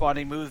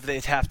corresponding move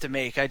they'd have to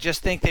make. I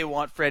just think they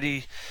want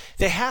Freddie.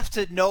 They have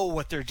to know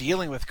what they're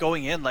dealing with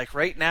going in. Like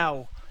right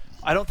now,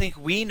 I don't think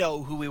we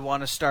know who we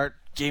want to start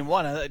Game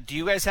 1. Do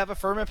you guys have a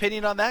firm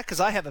opinion on that? Because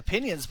I have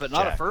opinions, but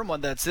not Jack. A firm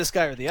one that's this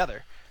guy or the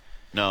other.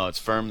 No, it's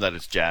firm that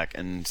it's Jack.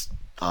 And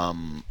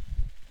I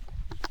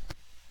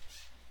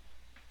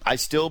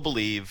still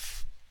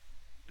believe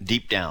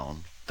deep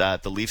down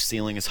that the Leafs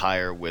ceiling is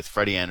higher with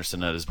Freddie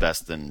Andersen at his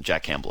best than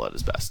Jack Campbell at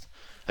his best.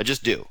 I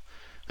just do.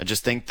 I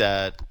just think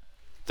that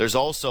there's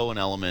also an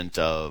element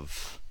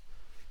of...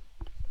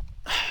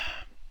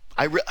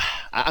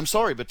 I'm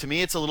sorry, but to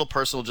me it's a little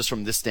personal just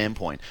from this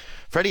standpoint.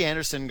 Freddie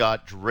Andersen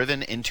got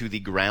driven into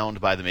the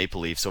ground by the Maple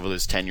Leafs over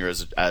his tenure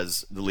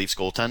as the Leafs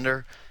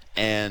goaltender,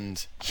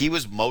 and he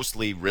was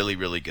mostly really,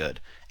 really good.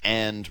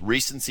 And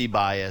recency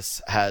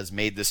bias has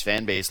made this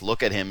fan base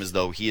look at him as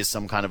though he is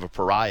some kind of a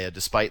pariah,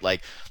 despite,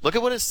 look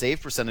at what his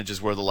save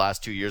percentages were the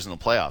last 2 years in the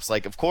playoffs.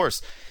 Of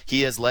course,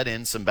 he has let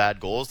in some bad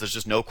goals. There's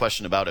just no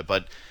question about it.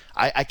 But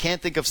I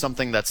can't think of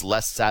something that's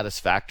less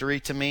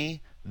satisfactory to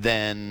me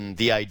than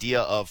the idea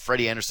of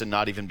Freddie Andersen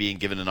not even being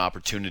given an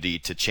opportunity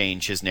to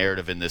change his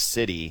narrative in this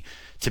city,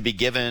 to be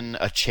given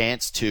a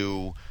chance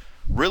to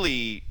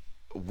really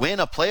win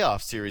a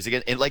playoff series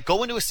again, and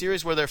go into a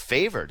series where they're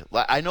favored.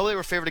 I know they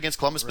were favored against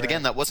Columbus, but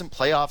again, that wasn't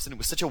playoffs, and it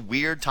was such a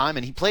weird time,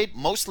 and he played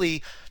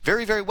mostly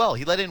very, very well.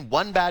 He let in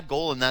one bad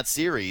goal in that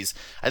series.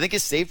 I think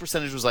his save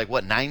percentage was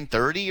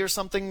 .930 or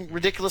something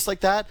ridiculous like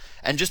that,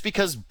 and just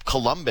because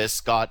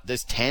Columbus got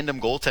this tandem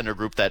goaltender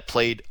group that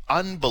played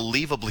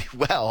unbelievably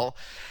well,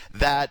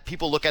 that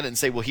people look at it and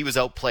say, well, he was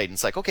outplayed. And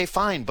it's okay,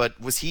 fine,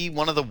 but was he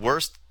one of the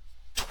worst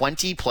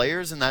 20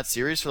 players in that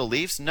series for the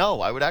Leafs?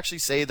 No, I would actually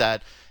say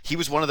that he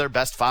was one of their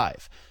best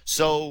 5.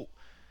 So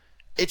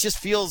it just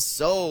feels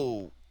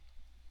so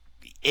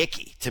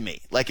icky to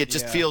me. It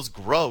just feels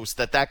gross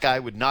that guy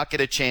would not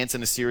get a chance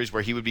in a series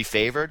where he would be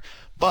favored.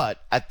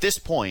 But at this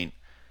point,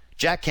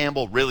 Jack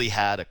Campbell really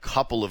had a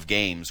couple of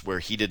games where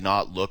he did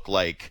not look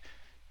like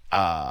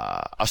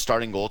a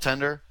starting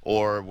goaltender,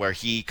 or where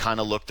he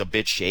kind of looked a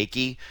bit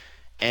shaky.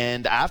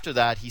 And after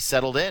that, he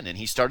settled in, and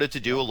he started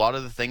to do a lot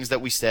of the things that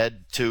we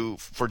said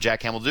for Jack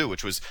Campbell to do,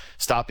 which was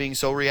stop being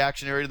so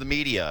reactionary to the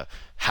media,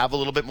 have a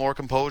little bit more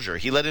composure.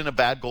 He let in a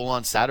bad goal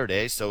on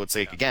Saturday, so it's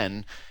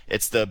again,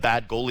 it's the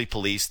bad goalie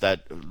police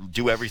that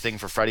do everything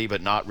for Freddie,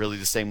 but not really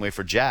the same way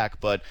for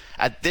Jack. But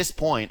at this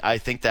point, I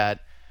think that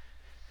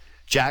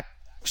Jack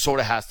sort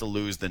of has to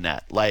lose the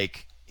net.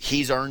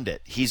 He's earned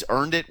it. He's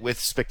earned it with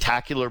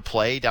spectacular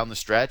play down the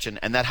stretch,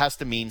 and that has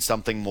to mean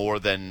something more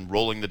than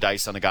rolling the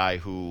dice on a guy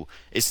who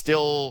is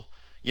still,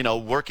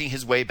 working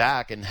his way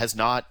back and has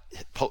not...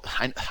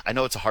 I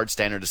know it's a hard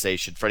standard to say,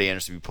 should Freddie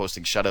Andersen be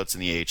posting shutouts in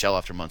the AHL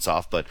after months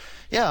off, but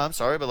yeah, I'm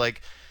sorry, but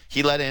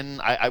he let in...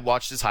 I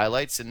watched his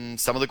highlights, and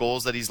some of the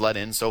goals that he's let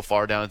in so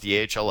far down at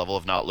the AHL level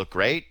have not looked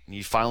great.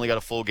 He finally got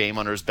a full game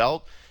under his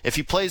belt. If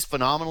he plays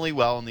phenomenally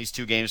well in these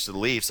 2 games to the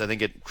Leafs, I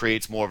think it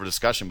creates more of a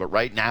discussion. But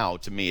right now,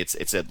 to me, it's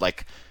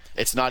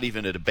not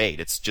even a debate.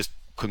 It's just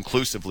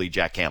conclusively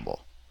Jack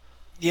Campbell.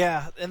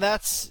 Yeah, and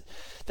that's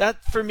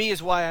that for me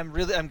is why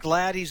I'm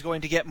glad he's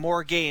going to get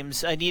more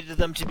games. I needed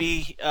them to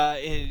be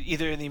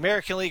either in the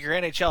American League or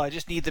NHL. I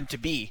just need them to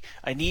be.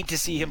 I need to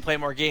see him play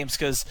more games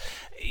because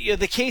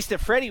the case that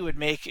Freddie would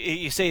make,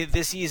 you say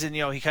this season,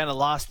 he kind of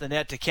lost the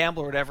net to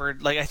Campbell or whatever.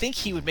 Like I think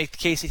he would make the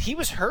case that he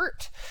was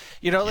hurt.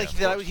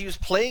 That he was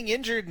playing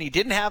injured and he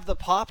didn't have the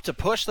pop to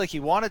push like he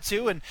wanted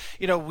to, and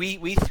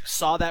we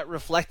saw that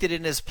reflected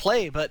in his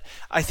play. But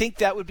I think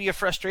that would be a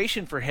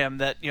frustration for him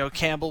that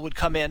Campbell would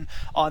come in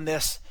on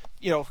this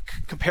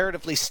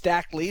comparatively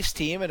stacked Leafs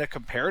team in a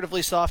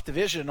comparatively soft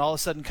division and all of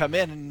a sudden come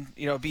in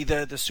and be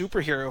the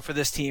superhero for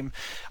this team.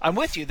 I'm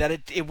with you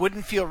that it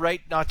wouldn't feel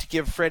right not to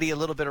give Freddie a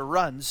little bit of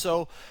run.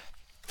 So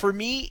for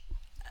me,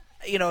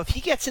 if he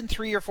gets in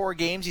 3 or 4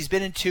 games, he's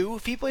been in 2.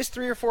 If he plays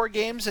 3 or 4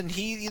 games and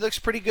he looks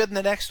pretty good in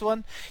the next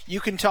one, you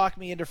can talk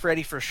me into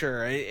Freddie for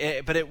sure.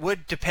 But it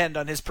would depend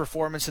on his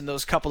performance in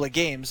those couple of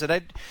games.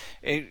 And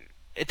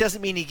it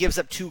doesn't mean he gives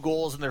up 2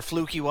 goals and they're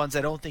fluky ones.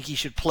 I don't think he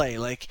should play.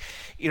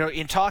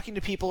 In talking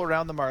to people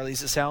around the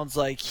Marlies, it sounds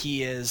like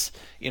he is,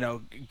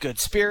 good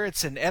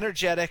spirits and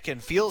energetic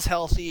and feels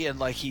healthy and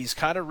like he's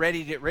kind of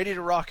ready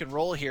to rock and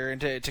roll here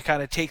and to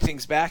kind of take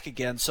things back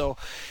again. So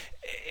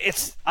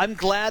I'm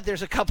glad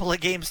there's a couple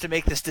of games to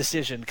make this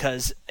decision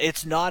because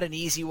it's not an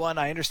easy one.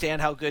 I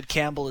understand how good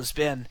Campbell has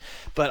been,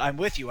 but I'm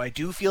with you. I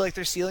do feel like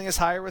their ceiling is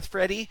higher with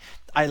Freddie.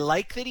 I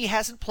like that he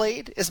hasn't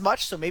played as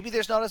much, so maybe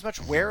there's not as much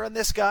wear on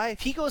this guy.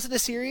 If he goes in the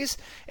series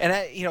and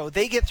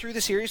they get through the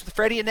series with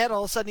Freddie and Ned,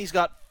 all of a sudden he's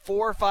got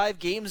 4 or 5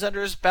 games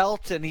under his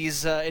belt and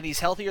he's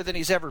healthier than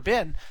he's ever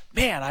been.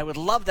 Man, I would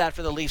love that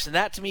for the Leafs, and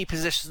that to me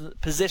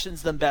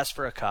positions them best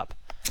for a cup.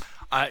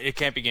 It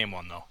can't be game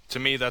 1 though. To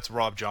me, that's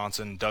Rob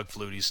Johnson, Doug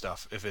Flutie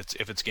stuff. If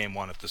it's game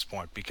 1 at this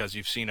point, because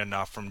you've seen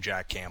enough from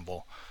Jack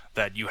Campbell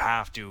that you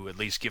have to at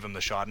least give him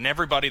the shot. And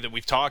everybody that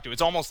we've talked to,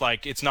 it's almost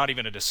like it's not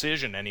even a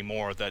decision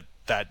anymore that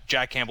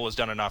Jack Campbell has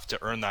done enough to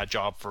earn that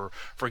job for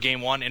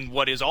game 1. And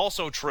what is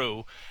also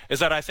true is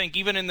that I think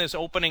even in this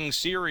opening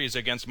series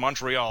against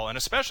Montreal, and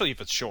especially if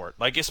it's short,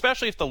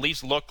 especially if the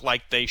Leafs look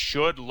like they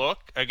should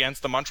look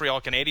against the Montreal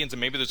Canadiens, and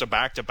maybe there's a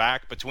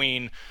back-to-back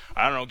between,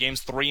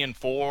 games 3 and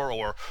 4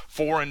 or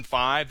 4 and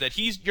 5, that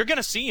you're going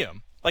to see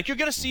him. You're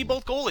going to see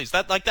both goalies.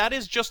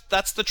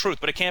 That's the truth,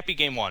 but it can't be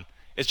game 1.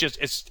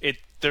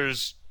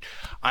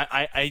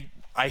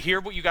 I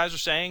hear what you guys are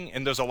saying,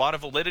 and there's a lot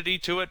of validity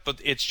to it, but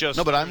it's just...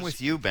 No, but I'm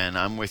with you, Ben.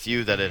 I'm with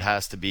you that it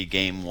has to be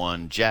game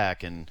 1,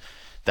 Jack, and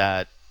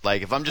that,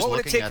 if I'm just looking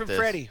at this... What would it take from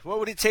Freddie? What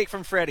would it take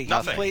from Freddie?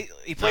 Nothing.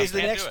 He plays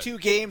the next 2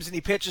 games, and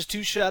he pitches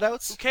 2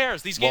 shutouts? Who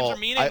cares? These games are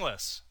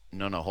meaningless.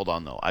 No, hold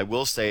on, though. I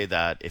will say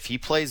that if he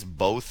plays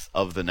both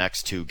of the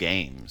next 2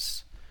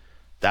 games...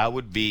 That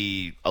would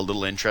be a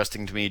little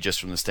interesting to me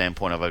just from the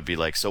standpoint of I'd be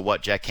like, so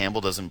what, Jack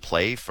Campbell doesn't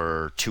play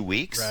for 2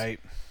 weeks? Right.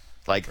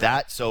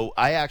 That. So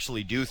I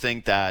actually do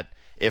think that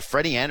if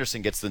Freddie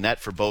Andersen gets the net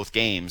for both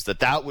games,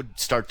 that would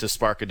start to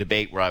spark a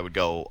debate where I would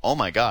go, oh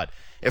my God,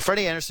 if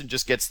Freddie Andersen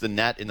just gets the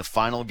net in the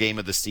final game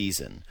of the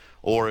season,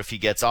 or if he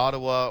gets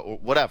Ottawa or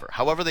whatever,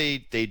 however they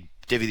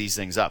divvy these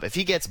things up, if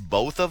he gets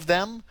both of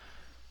them,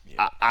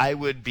 yeah. I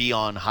would be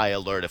on high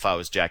alert if I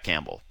was Jack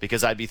Campbell,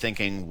 because I'd be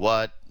thinking,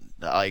 what,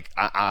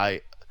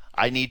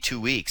 I need 2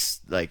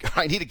 weeks.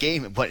 I need a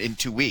game in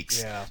 2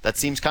 weeks. Yeah. That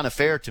seems kind of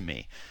fair to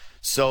me.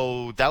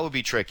 So that would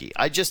be tricky.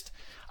 I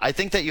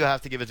think that you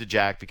have to give it to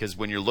Jack because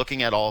when you're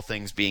looking at all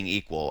things being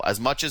equal, as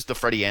much as the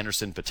Freddie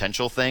Andersen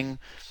potential thing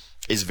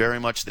is very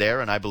much there,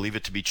 and I believe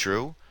it to be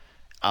true,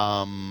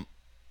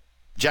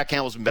 Jack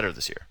Campbell's been better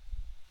this year.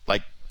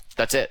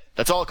 That's it.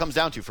 That's all it comes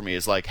down to for me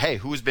is hey,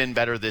 who's been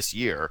better this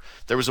year?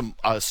 There was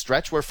a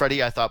stretch where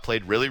Freddie, I thought,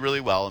 played really, really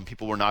well, and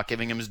people were not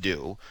giving him his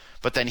due.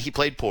 But then he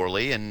played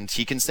poorly, and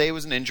he can say it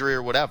was an injury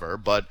or whatever.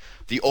 But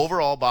the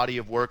overall body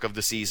of work of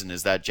the season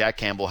is that Jack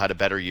Campbell had a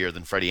better year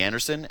than Freddie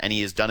Andersen, and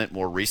he has done it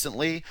more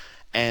recently.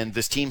 And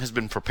this team has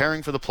been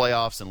preparing for the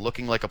playoffs and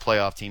looking like a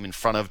playoff team in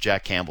front of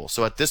Jack Campbell.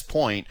 So at this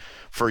point,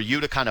 for you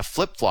to kind of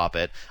flip-flop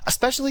it,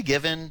 especially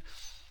given...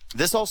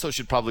 This also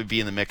should probably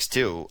be in the mix,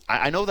 too.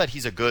 I know that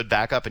he's a good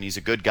backup and he's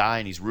a good guy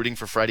and he's rooting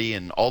for Freddie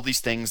and all these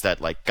things that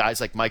guys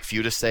like Mike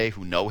Futa say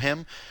who know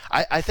him.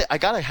 I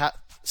got to have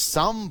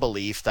some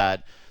belief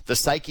that the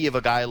psyche of a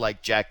guy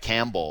like Jack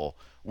Campbell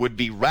would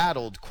be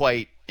rattled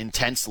quite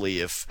intensely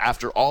if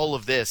after all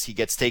of this he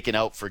gets taken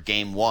out for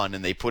game 1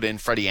 and they put in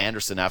Freddie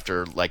Andersen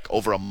after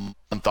over a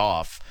month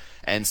off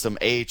and some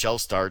AHL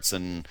starts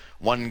and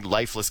one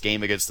lifeless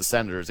game against the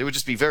Senators. It would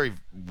just be very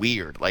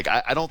weird.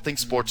 I don't think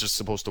sports are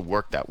supposed to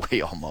work that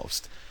way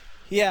almost.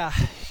 Yeah,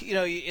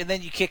 and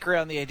then you kick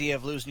around the idea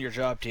of losing your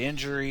job to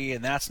injury,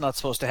 and that's not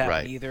supposed to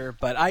happen either.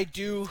 But I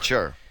do...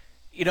 Sure.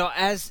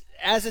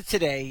 As of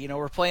today,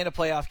 we're playing a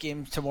playoff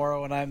game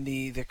tomorrow, and I'm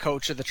the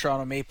coach of the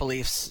Toronto Maple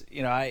Leafs.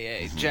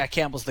 Jack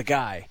Campbell's the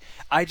guy.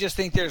 I just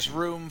think there's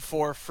room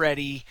for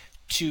Freddie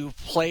to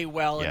play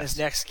well in his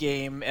next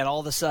game, and all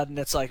of a sudden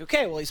it's like,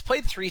 okay, well, he's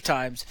played 3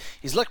 times,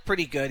 he's looked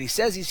pretty good, he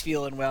says he's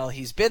feeling well,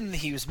 he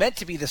was meant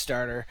to be the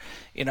starter.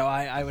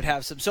 I would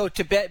have some. So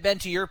to Ben,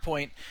 to your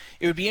point,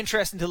 it would be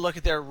interesting to look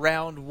at their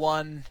round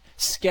 1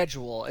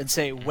 schedule and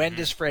say, when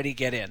does Freddie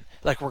get in?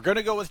 Like, we're going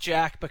to go with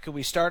Jack, but could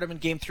we start him in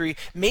game 3?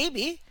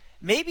 Maybe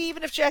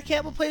even if Jack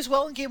Campbell plays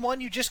well in game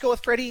 1, you just go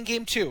with Freddie in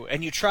game 2,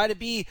 and you try to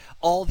be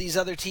all these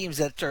other teams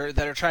that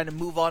are trying to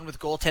move on with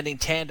goaltending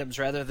tandems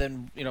rather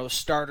than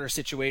starter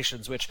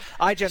situations, which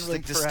I generally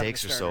think the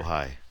stakes are so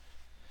high.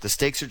 The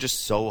stakes are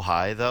just so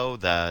high, though,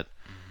 that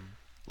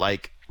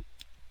like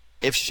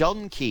if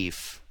Sheldon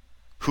Keefe,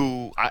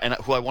 who I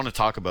want to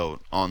talk about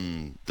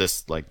on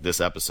this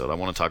episode, I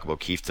want to talk about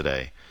Keefe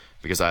today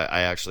because I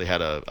actually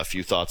had a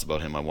few thoughts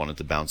about him I wanted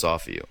to bounce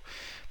off of you.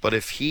 But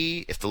if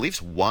the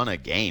Leafs won a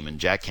game and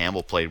Jack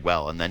Campbell played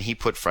well, and then he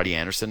put Freddie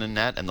Andersen in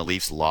net and the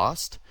Leafs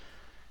lost,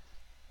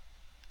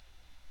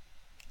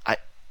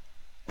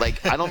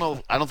 I don't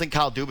know. I don't think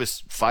Kyle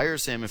Dubas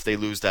fires him if they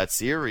lose that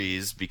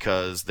series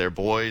because they're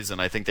boys,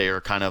 and I think they are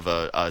kind of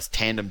a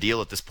tandem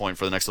deal at this point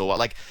for the next little while.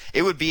 Like,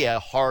 it would be a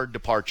hard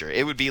departure.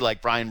 It would be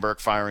like Brian Burke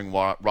firing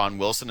Ron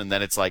Wilson, and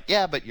then it's like,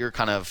 yeah, but you're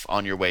kind of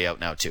on your way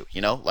out now too.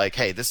 Like,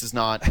 hey, this is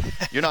not.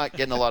 You're not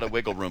getting a lot of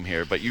wiggle room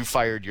here, but you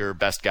fired your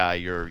best guy,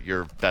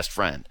 your best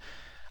friend.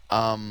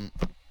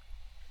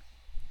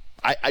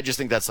 I just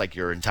think that's like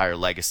your entire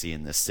legacy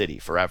in this city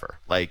forever.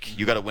 Like,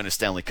 you got to win a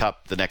Stanley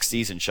Cup the next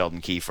season,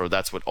 Sheldon Keefe, or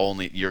that's what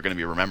only you're going to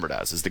be remembered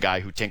as, is the guy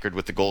who tinkered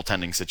with the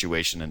goaltending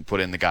situation and put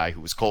in the guy who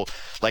was cold.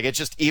 Like, it's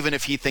just, even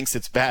if he thinks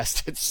it's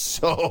best, it's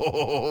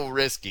so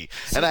risky.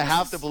 And I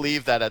have to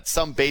believe that at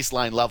some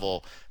baseline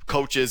level,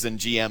 coaches and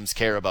GMs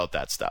care about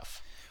that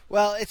stuff.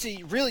 Well, it's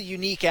a really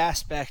unique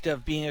aspect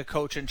of being a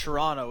coach in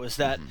Toronto is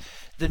that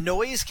the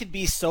noise can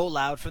be so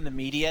loud from the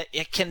media,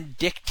 it can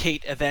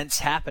dictate events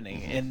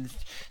happening. And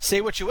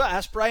say what you will,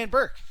 ask Brian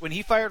Burke. When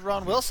he fired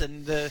Ron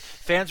Wilson, the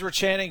fans were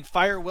chanting,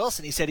 "Fire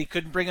Wilson." He said he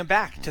couldn't bring him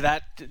back to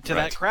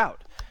that crowd.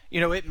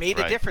 It made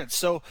a difference.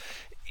 So,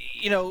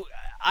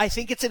 I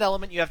think it's an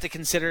element you have to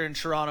consider in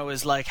Toronto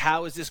is like,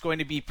 how is this going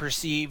to be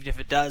perceived if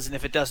it does and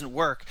if it doesn't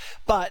work?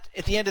 But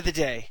at the end of the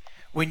day,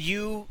 when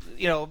you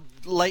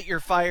light your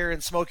fire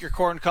and smoke your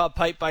corncob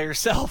pipe by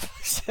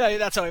yourself,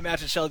 that's how I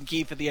imagine Sheldon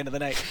Keefe at the end of the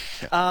night.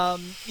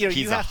 He's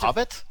you a have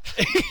hobbit?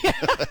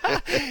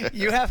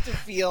 You have to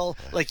feel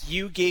like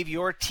you gave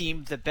your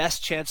team the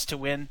best chance to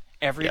win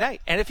every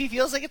night. And if he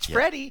feels like it's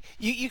Freddie,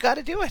 you got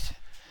to do it.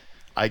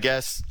 I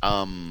guess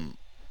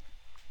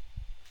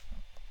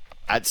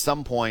at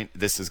some point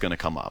this is going to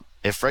come up.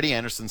 If Freddie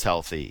Andersen's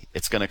healthy,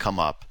 it's going to come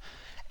up.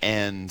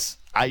 And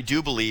I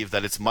do believe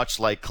that it's much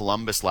like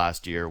Columbus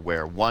last year,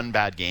 where one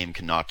bad game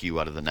can knock you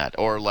out of the net,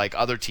 or like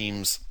other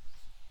teams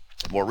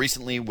more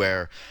recently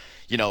where,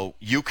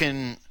 you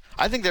can.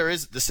 I think there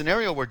is the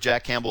scenario where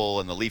Jack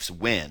Campbell and the Leafs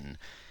win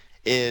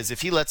is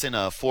if he lets in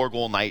a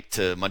 4-goal night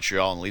to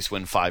Montreal and the Leafs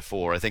win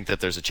 5-4. I think that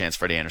there's a chance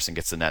Freddie Andersen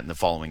gets the net in the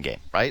following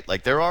game, right?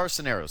 Like, there are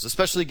scenarios,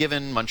 especially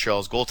given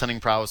Montreal's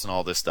goaltending prowess and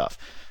all this stuff.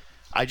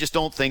 I just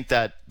don't think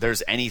that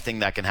there's anything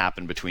that can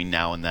happen between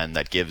now and then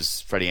that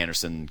gives Freddie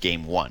Andersen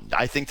game 1.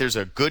 I think there's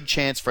a good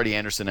chance Freddie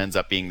Andersen ends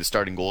up being the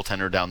starting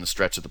goaltender down the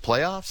stretch of the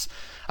playoffs.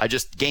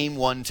 Game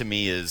 1 to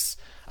me is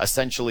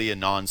essentially a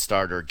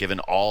non-starter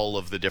given all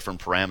of the different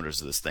parameters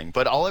of this thing.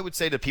 But all I would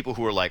say to people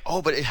who are like,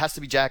 oh, but it has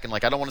to be Jack, and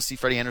like, I don't want to see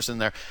Freddie Andersen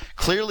there.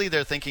 Clearly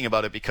they're thinking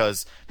about it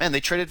because, man,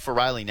 they traded for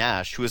Riley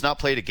Nash, who has not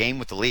played a game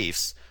with the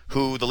Leafs,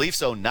 who the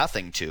Leafs owe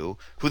nothing to,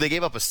 who they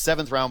gave up a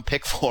 7th-round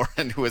pick for,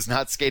 and who has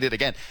not skated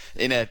again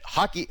in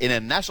a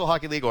National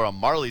Hockey League or a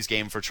Marlies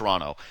game for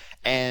Toronto.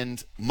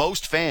 And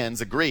most fans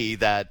agree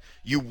that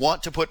you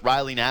want to put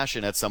Riley Nash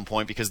in at some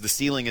point because the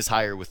ceiling is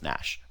higher with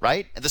Nash,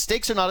 right? And the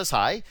stakes are not as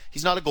high.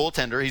 He's not a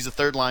goaltender. He's a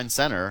third-line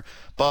center.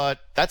 But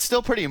that's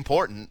still pretty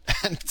important.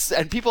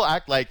 And people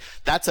act like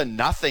that's a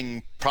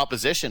nothing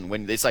proposition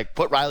when it's like,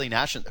 put Riley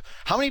Nash in.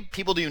 How many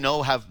people do you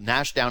know have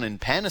Nash down in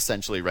pen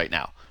essentially right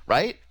now,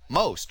 right?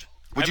 Most.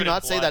 Would you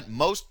not say that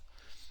most?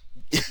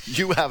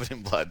 You have it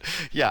in blood.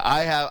 Yeah,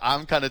 I have.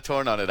 I'm kind of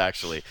torn on it,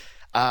 actually.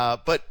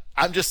 But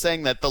I'm just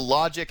saying that the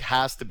logic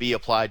has to be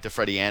applied to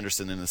Freddie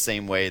Andersen in the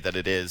same way that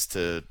it is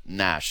to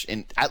Nash,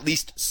 in at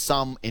least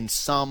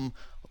some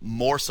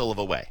morsel of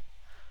a way.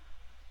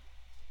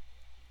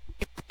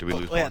 Do we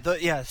lose one?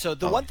 So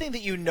the one thing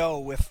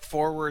that with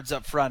forwards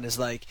up front is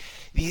like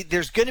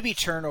there's going to be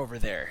turnover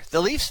there.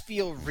 The Leafs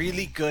feel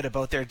really good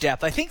about their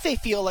depth. I think they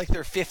feel like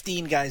they're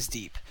 15 guys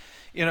deep.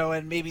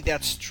 And maybe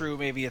that's true,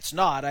 maybe it's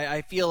not.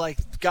 I feel like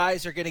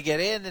guys are going to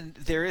get in, and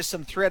there is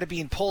some threat of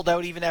being pulled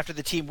out even after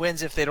the team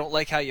wins if they don't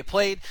like how you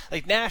played.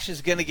 Like, Nash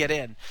is going to get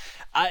in.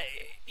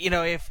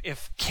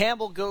 If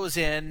Campbell goes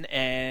in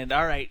and,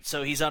 all right,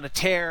 so he's on a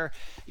tear,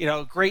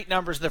 great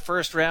numbers in the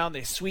first round.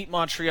 They sweep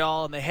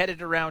Montreal, and they head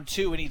into round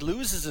 2, and he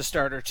loses a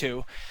start or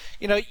two.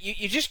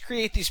 You just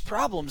create these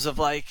problems of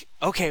like,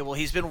 okay, well,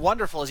 he's been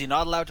wonderful. Is he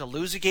not allowed to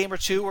lose a game or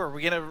two? Or are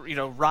we going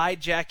to, ride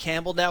Jack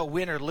Campbell now,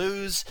 win or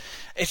lose?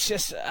 It's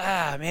just,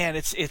 man,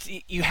 it's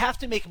you have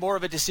to make more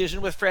of a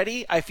decision with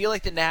Freddie. I feel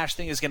like the Nash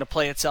thing is going to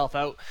play itself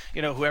out.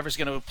 Whoever's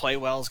going to play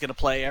well is going to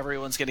play.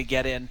 Everyone's going to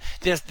get in.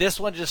 This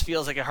one just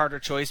feels like a harder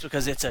choice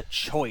because it's a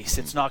choice.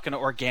 It's not going to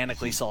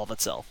organically solve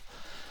itself.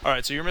 All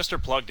right, so you're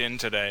Mr. Plugged In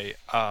today,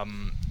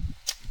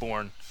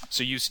 Bourne.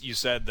 So you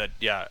said that,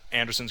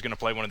 Anderson's going to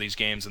play one of these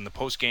games, and the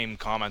post-game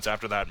comments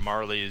after that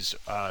Marley's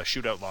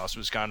shootout loss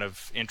was kind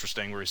of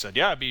interesting, where he said,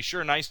 it'd be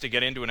sure nice to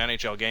get into an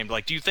NHL game.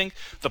 Like, do you think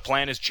the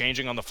plan is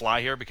changing on the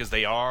fly here because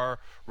they are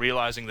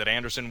realizing that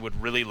Anderson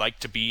would really like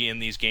to be in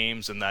these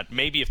games, and that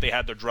maybe if they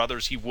had their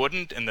druthers he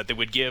wouldn't, and that they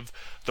would give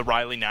the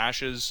Riley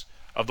Nashes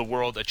of the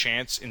world a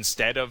chance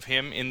instead of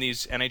him in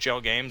these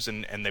NHL games,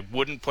 and they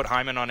wouldn't put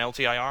Hyman on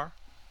LTIR?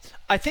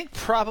 I think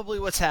probably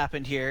what's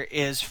happened here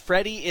is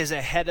Freddie is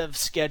ahead of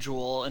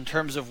schedule in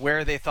terms of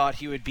where they thought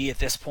he would be at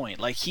this point.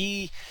 Like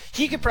he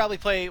could probably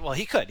play. Well,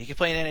 he could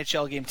play an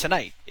NHL game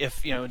tonight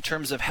if in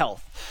terms of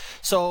health.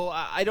 So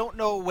I don't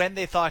know when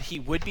they thought he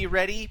would be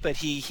ready, but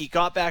he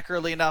got back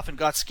early enough and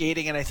got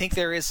skating, and I think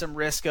there is some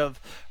risk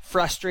of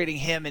frustrating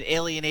him and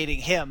alienating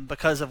him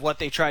because of what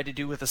they tried to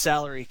do with the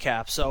salary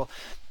cap. So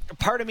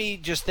part of me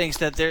just thinks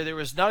that there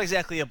was not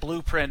exactly a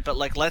blueprint, but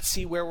let's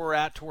see where we're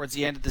at towards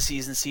the end of the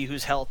season, see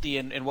who's healthy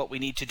and what we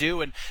need to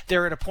do. And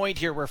they're at a point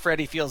here where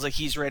Freddie feels like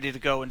he's ready to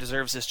go and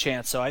deserves his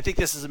chance. So I think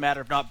this is a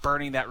matter of not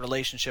burning that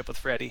relationship with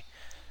Freddie.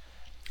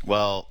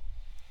 Well,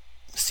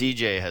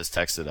 CJ has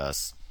texted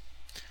us,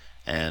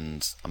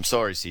 and I'm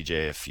sorry,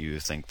 CJ, if you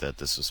think that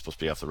this was supposed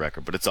to be off the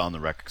record, but it's on the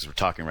record because we're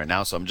talking right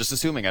now, so I'm just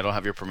assuming I don't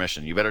have your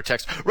permission. You better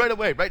text right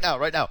away, right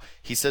now.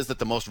 He says that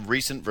the most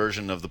recent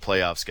version of the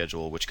playoff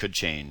schedule, which could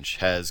change,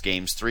 has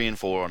games 3 and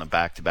 4 on a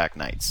back-to-back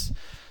nights.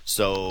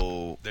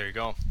 So there you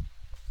go.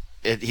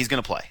 He's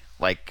going to play.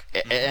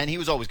 And he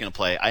was always going to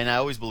play, and I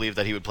always believed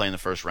that he would play in the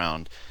first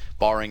round,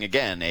 barring,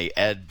 again, a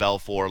Ed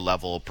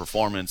Belfour-level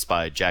performance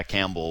by Jack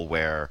Campbell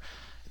where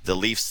the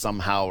Leafs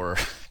somehow are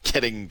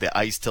getting the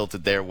ice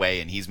tilted their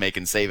way, and he's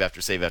making save after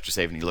save after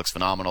save, and he looks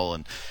phenomenal,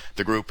 and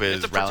the group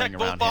is rallying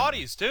around him. Both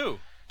bodies, too.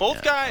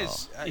 Both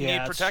guys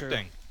need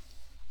protecting.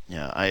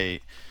 True.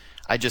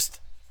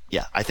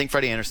 Yeah, I think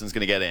Freddie Anderson's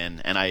going to get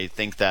in, and I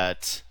think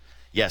that,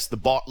 yes, the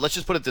bar, let's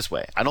just put it this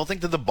way. I don't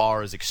think that the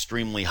bar is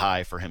extremely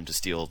high for him to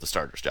steal the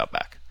starter's job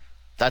back.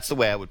 That's the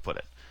way I would put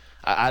it.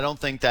 I don't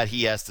think that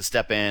he has to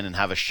step in and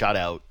have a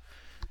shutout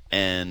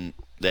and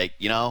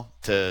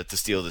to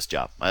steal this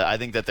job. I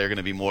think that they're going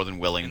to be more than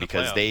willing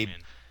because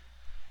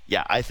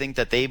I think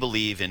that they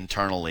believe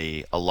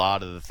internally a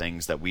lot of the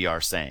things that we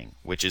are saying,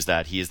 which is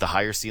that he is the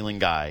higher ceiling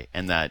guy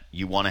and that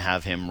you want to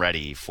have him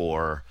ready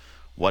for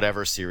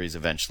whatever series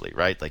eventually,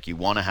 right? Like you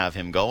want to have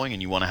him going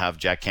and you want to have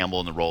Jack Campbell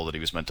in the role that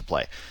he was meant to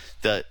play.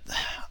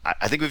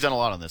 I think we've done a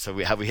lot on this. Have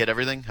we hit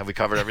everything? Have we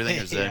covered everything?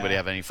 Or does anybody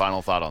have any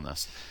final thought on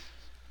this?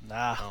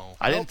 Nah.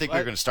 I didn't think we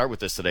were going to start with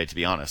this today, to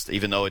be honest,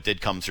 even though it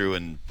did come through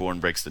and Bourne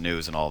breaks the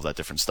news and all of that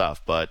different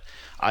stuff. But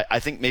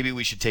I think maybe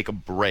we should take a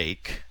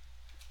break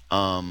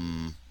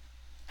and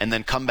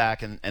then come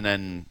back and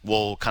then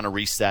we'll kind of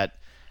reset.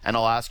 And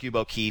I'll ask you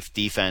about Keefe,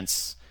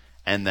 defense,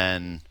 and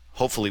then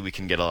hopefully we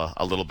can get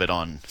a little bit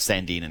on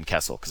Sandin and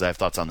Kessel because I have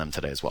thouts on them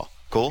today as well.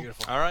 Cool?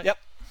 Beautiful. All right. Yep.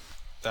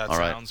 That all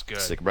sounds right. good.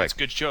 Let's take a break. It's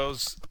good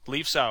shows.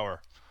 Leafs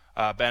Hour.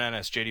 Ben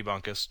Ennis, JD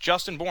Bunkus,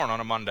 Justin Bourne on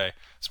a Monday.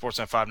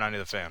 Sportsnet 590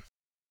 The Fan.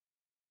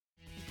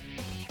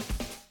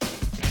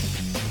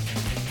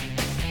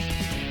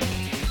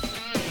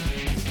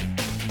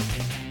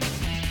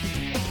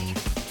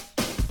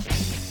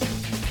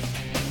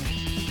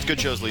 Good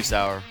shows, Leafs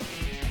Hour,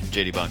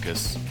 JD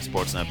Bunkus,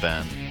 Sportsnet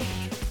Ben,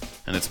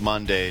 and it's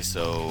Monday,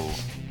 so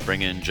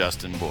bring in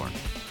Justin Bourne.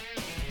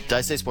 Did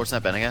I say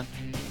Sportsnet Ben again?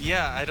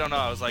 Yeah, I don't know.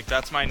 I was like,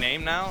 that's my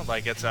name now?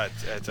 Like, it's a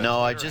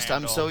no, Twitter handle.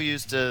 I'm so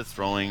used to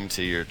throwing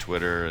to your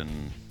Twitter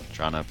and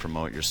trying to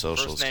promote your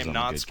socials. First name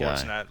not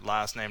Sportsnet,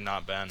 last name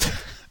not Ben.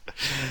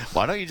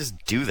 Why don't you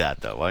just do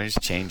that, though? Why don't you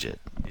just change it?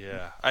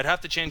 Yeah. I'd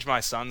have to change my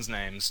son's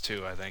names,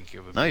 too, I think.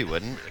 No, you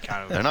wouldn't.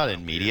 They're not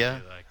in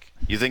media.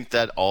 You think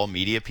that all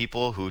media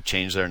people who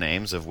change their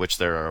names, of which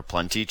there are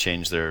plenty,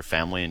 change their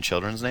family and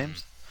children's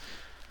names?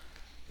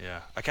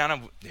 Yeah.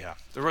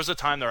 There was a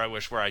time there I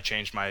wish where I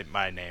changed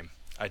my name.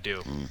 I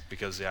do.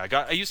 Because,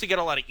 I used to get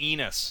a lot of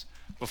Enos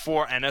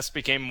before Ennis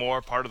became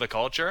more part of the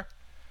culture.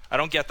 I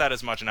don't get that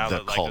as much now.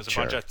 There's a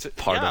bunch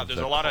of there's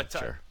a lot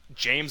of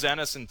James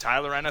Ennis and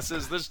Tyler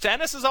Ennis's. There's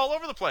Ennis's all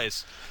over the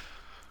place.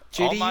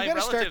 JD, you got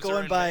to start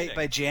going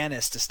by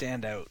Janice to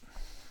stand out.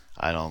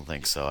 I don't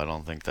think so. I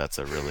don't think that's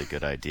a really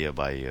good idea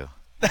by you.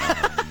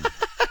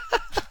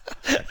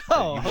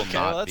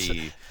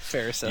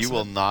 Fair assessment. You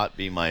will not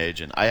be my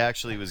agent. I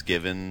actually was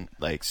given,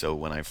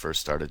 when I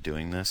first started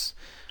doing this,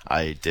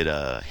 I did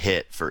a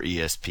hit for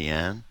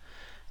ESPN,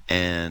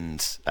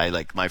 and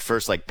my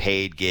first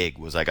paid gig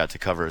was I got to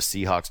cover a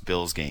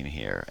Seahawks-Bills game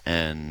here,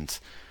 and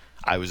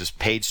I was a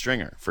paid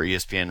stringer for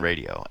ESPN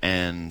Radio,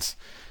 and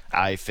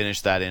I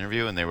finished that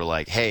interview, and they were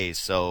like, hey,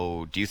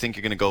 so do you think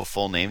you're going to go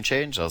full name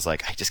change? I was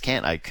like, I just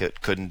can't. I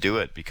couldn't do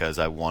it because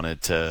I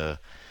wanted to.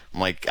 I'm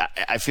like,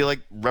 I feel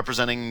like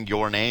representing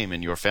your name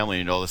and your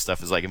family and all this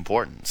stuff is like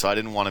important. So I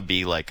didn't want to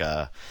be like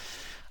a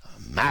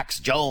Max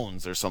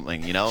Jones or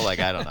something, like,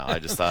 I don't know. I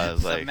just thought,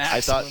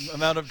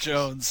 amount of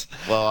Jones.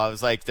 Well, I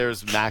was like,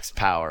 there's Max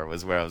Power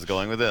was where I was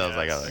going with it. I was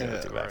like, oh, I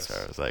gotta do Max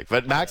Power. I was like,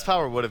 but Max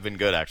Power would have been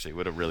good, actually.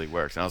 Would have really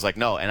worked. And I was like,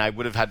 no. And I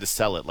would have had to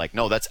sell it. Like,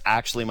 no, that's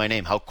actually my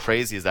name. How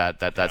crazy is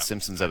that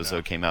Simpsons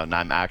episode came out and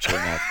I'm actually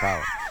Max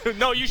Power?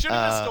 No, you should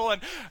have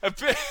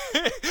just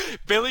stolen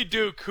Billy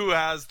Duke, who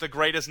has the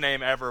greatest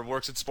name ever,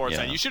 works at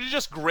Sportsnet. You should have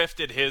just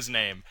grifted his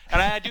name.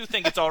 And I do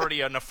think it's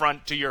already an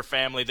affront to your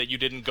family that you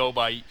didn't go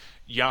by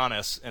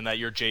Giannis and that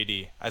you're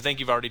JD. I think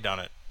you've already done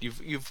it.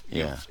 You've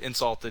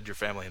insulted your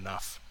family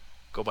enough.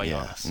 Go by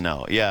Giannis.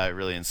 No, I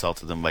really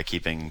insulted them by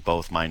keeping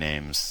both my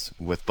names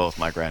with both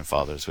my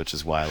grandfathers, which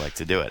is why I like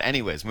to do it.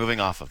 Anyways, moving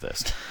off of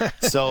this.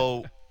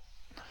 So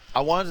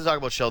I wanted to talk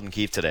about Sheldon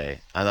Keefe today.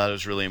 I thought it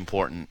was really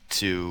important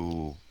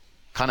to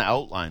kind of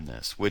outline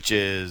this, which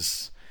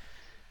is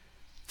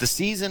the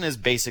season is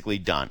basically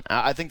done.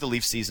 I think the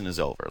Leafs season is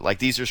over. Like,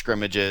 these are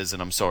scrimmages,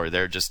 and I'm sorry,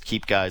 they're just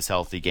keep guys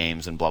healthy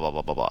games and blah, blah,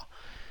 blah, blah, blah.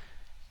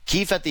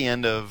 Keefe, at the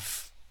end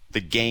of the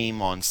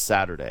game on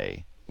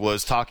Saturday,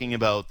 was talking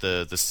about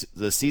the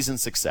season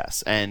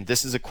success. And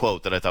this is a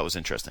quote that I thought was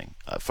interesting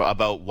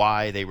about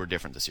why they were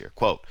different this year.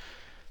 Quote,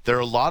 there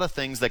are a lot of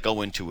things that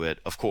go into it,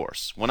 of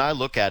course. When I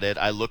look at it,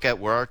 I look at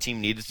where our team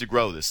needed to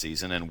grow this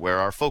season and where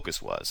our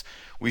focus was.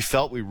 We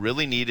felt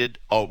really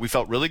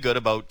good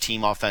about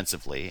team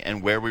offensively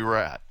and where we were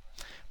at.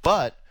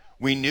 But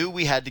we knew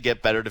we had to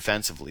get better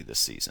defensively this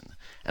season.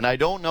 And I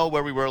don't know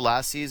where we were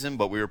last season,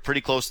 but we were pretty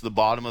close to the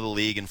bottom of the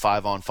league in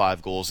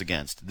 5-on-5 goals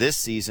against. This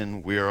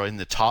season, we are in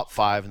the top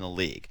 5 in the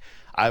league.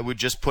 I would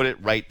just put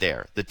it right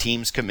there, the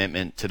team's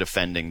commitment to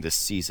defending this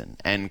season,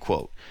 end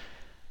quote.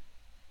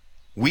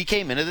 We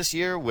came into this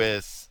year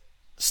with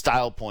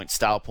style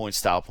points.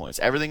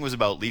 Everything was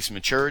about Leafs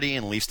maturity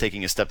and Leafs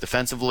taking a step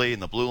defensively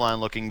and the blue line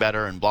looking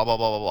better and blah, blah,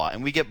 blah, blah, blah.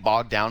 And we get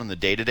bogged down in the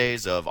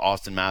day-to-days of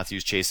Austin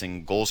Matthews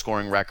chasing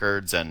goal-scoring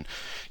records and,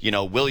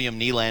 William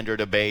Nylander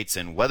debates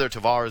and whether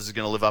Tavares is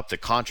going to live up to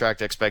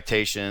contract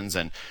expectations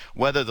and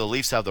whether the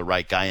Leafs have the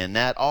right guy in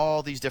net,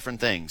 all these different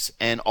things.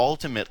 And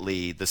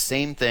ultimately, the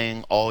same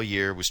thing all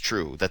year was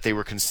true, that they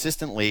were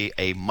consistently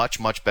a much,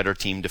 much better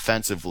team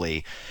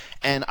defensively.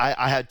 And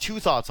I had two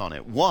thoughts on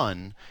it.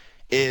 One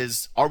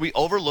is, are we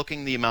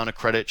overlooking the amount of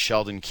credit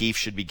Sheldon Keefe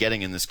should be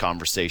getting in this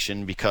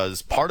conversation?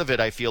 Because part of it,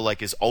 I feel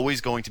like, is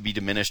always going to be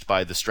diminished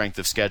by the strength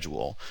of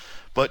schedule.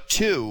 But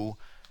two,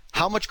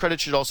 how much credit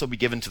should also be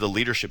given to the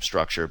leadership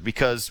structure?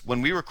 Because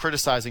when we were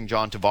criticizing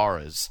John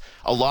Tavares,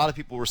 a lot of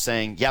people were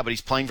saying, yeah, but he's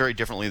playing very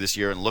differently this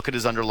year, and look at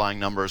his underlying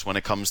numbers when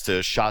it comes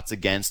to shots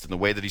against and the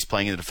way that he's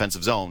playing in the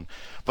defensive zone.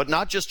 But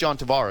not just John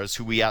Tavares,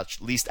 who we at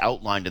least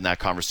outlined in that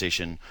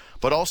conversation,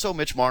 but also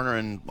Mitch Marner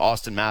and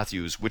Austin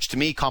Matthews, which to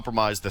me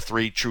compromised the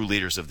three true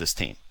leaders of this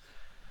team.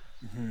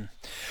 Mm-hmm.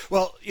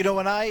 Well,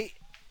 when I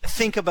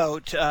think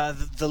about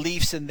the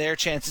Leafs and their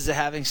chances of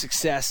having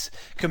success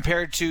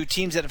compared to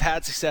teams that have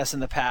had success in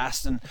the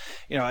past, and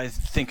I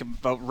think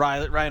about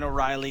Ryan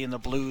O'Reilly and the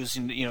Blues,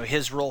 and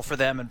his role for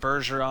them, and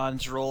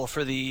Bergeron's role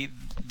for the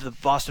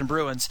Boston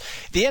Bruins.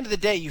 At the end of the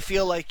day, you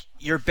feel like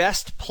your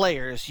best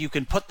players, you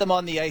can put them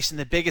on the ice in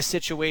the biggest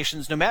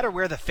situations, no matter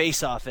where the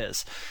face-off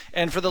is.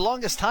 And for the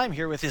longest time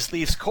here with this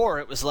Leafs core,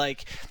 it was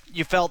like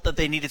you felt that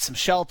they needed some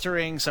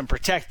sheltering, some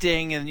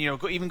protecting, and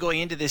even going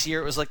into this year,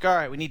 it was like, all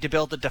right, we need to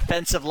build a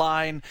defensive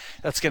line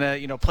that's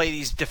going to play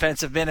these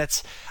defensive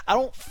minutes. I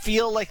don't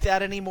feel like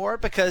that anymore,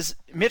 because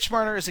Mitch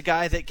Marner is a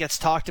guy that gets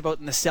talked about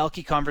in the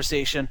Selke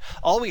conversation.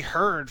 All we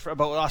heard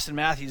about Austin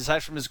Matthews,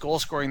 aside from his goal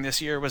scoring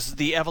this year, was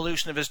the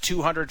evolution of his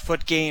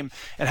 200-foot game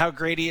and how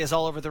great he is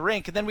all over the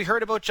rink. And then we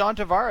heard about John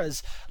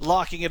Tavares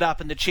locking it up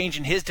and the change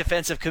in his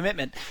defensive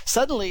commitment.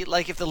 Suddenly,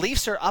 like, if the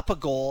Leafs are up a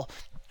goal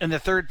in the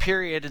third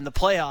period in the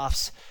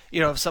playoffs,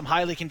 some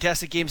highly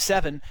contested Game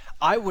 7,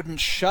 I wouldn't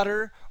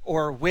shudder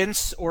or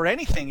wince or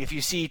anything if you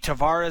see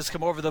Tavares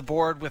come over the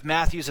board with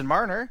Matthews and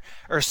Marner,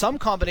 or some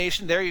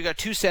combination there. You got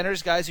two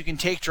centers, guys who can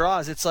take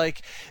draws. It's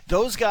like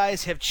those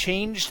guys have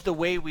changed the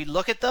way we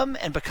look at them,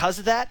 and because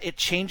of that, it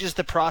changes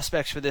the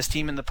prospects for this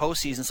team in the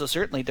postseason. So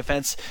certainly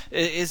defense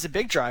is a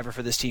big driver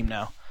for this team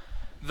now.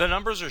 The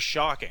numbers are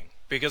shocking.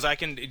 Because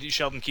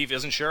Sheldon Keefe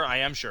isn't sure, I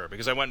am sure,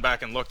 because I went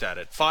back and looked at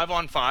it.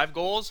 5-on-5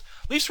 goals,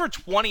 Leafs were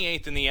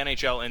 28th in the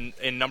NHL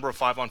in number of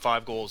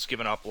 5-on-5 goals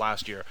given up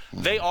last year.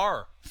 They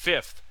are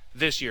 5th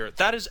this year.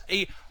 That is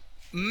a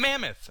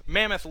mammoth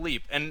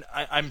leap. And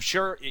I'm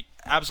sure,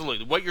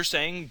 absolutely, what you're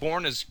saying,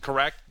 Bourne, is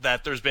correct,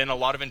 that there's been a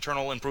lot of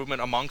internal improvement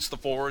amongst the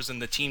forwards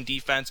and the team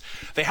defense.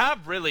 They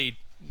have really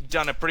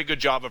done a pretty good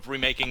job of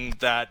remaking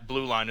that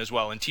blue line as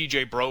well, and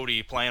TJ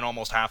Brody playing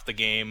almost half the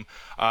game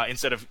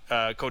instead of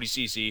Cody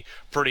Ceci,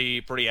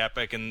 pretty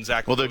epic. And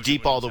Zach, well, they're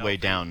deep all the way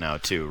down now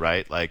too,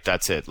 right? Like,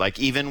 that's it. Like,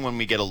 even when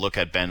we get a look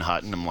at Ben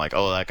Hutton, I'm like,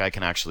 oh, that guy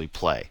can actually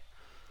play.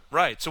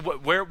 Right. So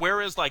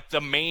where is like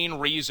the main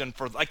reason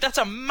for, like, that's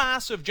a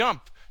massive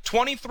jump.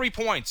 23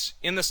 points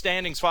in the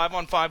standings,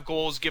 5-on-5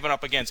 goals given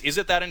up against. Is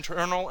it that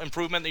internal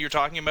improvement that you're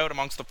talking about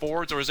amongst the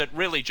forwards, or is it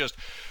really just,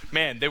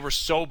 man, they were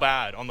so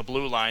bad on the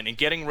blue line, and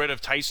getting rid of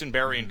Tyson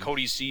Barrie and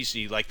Cody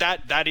Ceci, like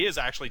that is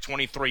actually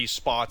 23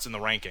 spots in the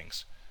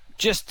rankings.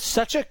 Just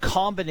such a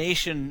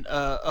combination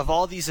of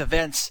all these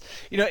events.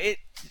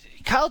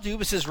 Kyle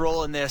Dubas's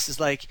role in this is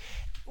like,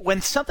 when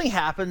something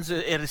happens,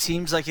 it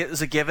seems like it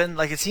was a given.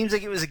 Like, it seems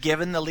like it was a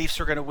given the Leafs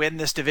were going to win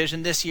this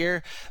division this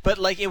year. But,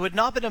 like, it would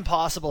not have been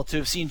impossible to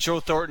have seen Joe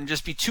Thornton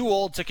just be too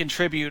old to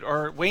contribute,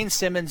 or Wayne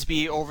Simmons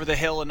be over the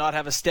hill and not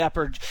have a step,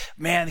 or,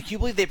 man, can you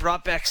believe they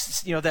brought back,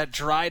 that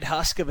dried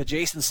husk of a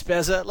Jason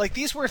Spezza? Like,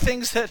 these were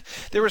things that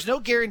there was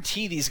no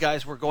guarantee these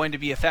guys were going to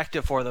be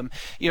effective for them.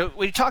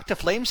 When you talk to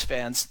Flames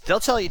fans, they'll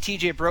tell you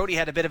TJ Brody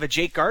had a bit of a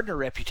Jake Gardner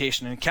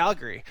reputation in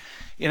Calgary.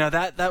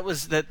 That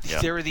was that. Yeah.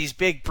 There were these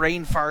big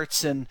brain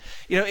farts, and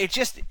it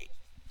just,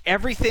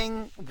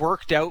 everything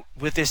worked out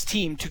with this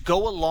team to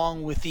go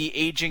along with the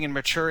aging and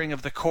maturing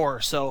of the core.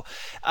 So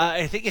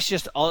I think it's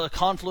just a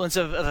confluence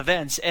of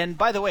events. And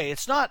by the way,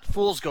 it's not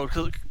fool's gold,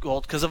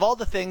 because of all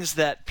the things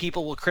that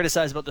people will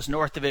criticize about this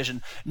North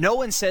Division, no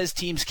one says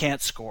teams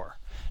can't score.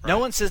 Right. No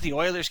one says the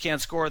Oilers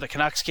can't score, the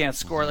Canucks can't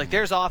score. Like,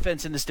 there's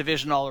offense in this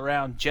division all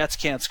around. Jets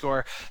can't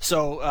score.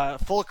 So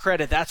full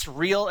credit. That's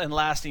real and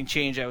lasting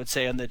change, I would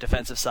say, on the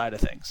defensive side of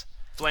things.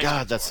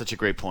 God, that's such a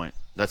great point.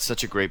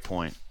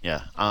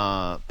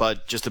 Yeah.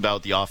 But just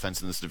about the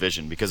offense in this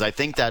division, because I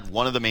think that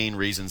one of the main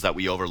reasons that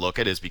we overlook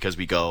it is because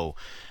we go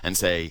and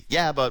say,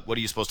 yeah, but what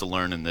are you supposed to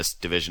learn in this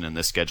division and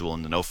this schedule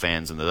and the no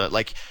fans and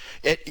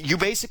you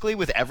basically,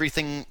 with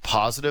everything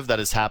positive that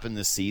has happened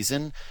this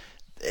season,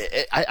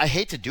 I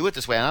hate to do it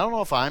this way, and I don't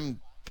know if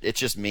it's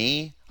just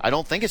me. I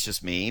don't think it's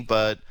just me,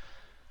 but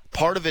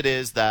part of it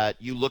is that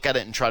you look at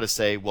it and try to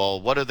say,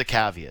 well, what are the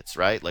caveats,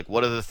 right? Like,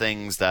 what are the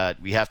things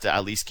that we have to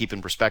at least keep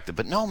in perspective?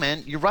 But no,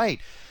 man, you're right.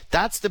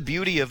 That's the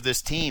beauty of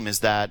this team, is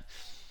that,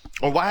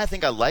 or why I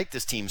think I like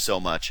this team so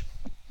much.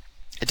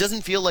 It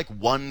doesn't feel like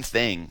one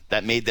thing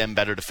that made them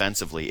better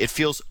defensively. It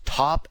feels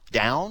top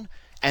down,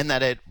 and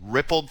that it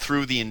rippled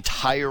through the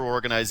entire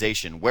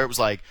organization, where it was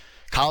like,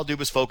 Kyle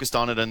Dubas focused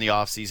on it in the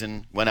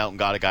offseason, went out and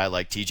got a guy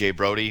like TJ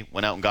Brody,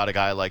 went out and got a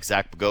guy like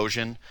Zach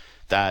Bogosian.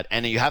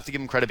 And you have to give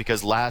him credit,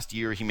 because last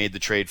year he made the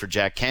trade for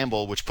Jack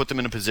Campbell, which put them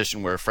in a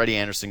position where Freddie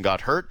Andersen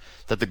got hurt,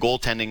 that the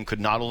goaltending could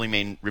not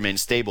only remain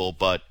stable,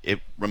 but it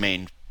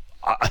remained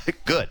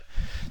good.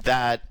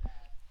 That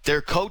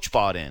their coach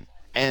bought in,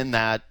 and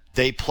that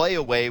they play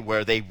a way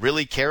where they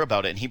really care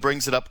about it, and he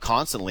brings it up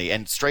constantly.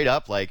 And straight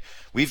up, like,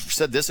 we've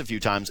said this a few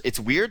times, it's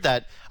weird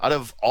that out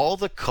of all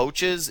the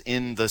coaches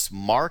in this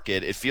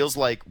market, it feels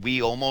like we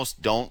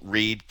almost don't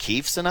read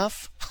Keefe's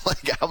enough.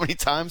 Like, how many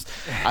times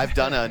I've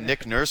done a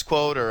Nick Nurse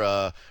quote or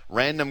a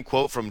random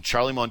quote from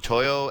Charlie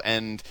Montoyo,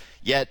 and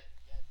yet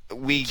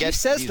we get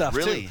says stuff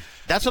really. Too.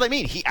 That's what I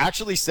mean. He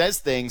actually says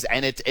things,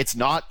 and it's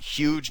not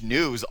huge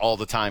news all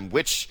the time,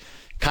 which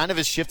kind of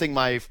is shifting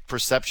my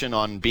perception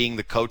on being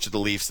the coach of the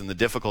Leafs and the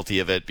difficulty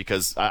of it,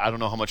 because I don't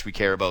know how much we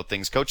care about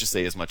things coaches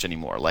say as much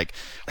anymore. Like,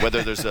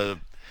 whether there's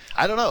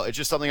I don't know. It's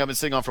just something I've been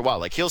sitting on for a while.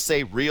 Like, he'll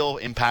say real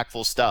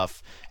impactful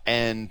stuff,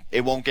 and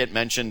it won't get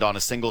mentioned on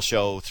a single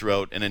show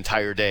throughout an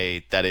entire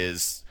day that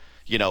is,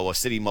 a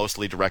city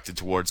mostly directed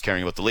towards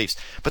caring about the Leafs.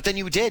 But then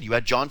you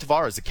had John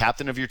Tavares, the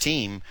captain of your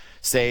team,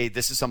 say,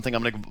 this is something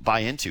I'm going to buy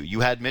into. You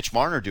had Mitch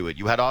Marner do it.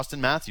 You had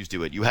Austin Matthews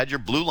do it. You had your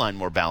blue line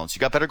more balanced.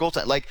 You got better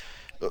goaltending. Like,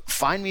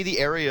 find me the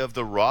area of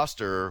the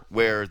roster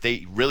where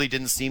they really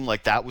didn't seem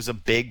like that was a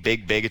big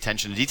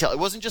attention to detail. It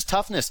wasn't just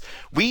toughness.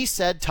 We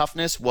said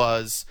toughness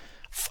was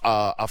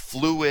a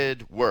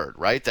fluid word,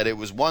 right? That it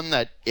was one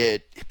that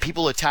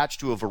people attach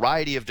to a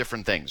variety of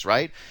different things,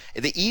 right?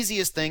 The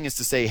easiest thing is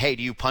to say, hey,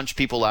 do you punch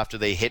people after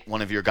they hit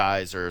one of your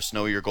guys or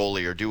snow your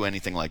goalie or do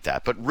anything like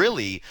that? But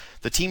really,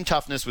 the team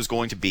toughness was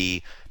going to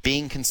be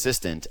being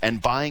consistent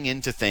and buying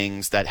into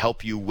things that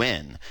help you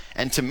win.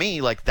 And to me,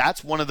 like,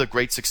 that's one of the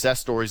great success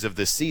stories of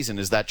this season,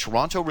 is that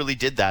Toronto really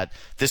did that.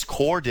 This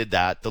core did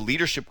that. The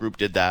leadership group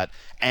did that.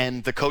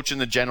 And the coach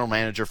and the general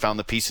manager found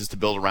the pieces to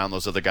build around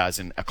those other guys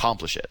and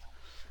accomplish it.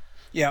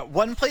 Yeah,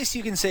 one place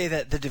you can say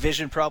that the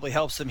division probably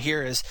helps them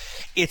here is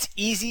it's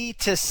easier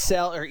to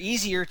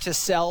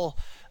sell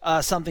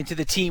something to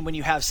the team when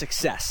you have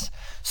success.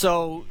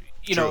 So,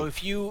 know,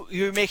 if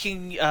you're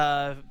making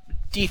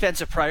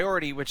defensive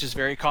priority, which is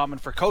very common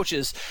for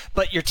coaches,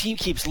 but your team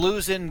keeps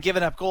losing,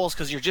 giving up goals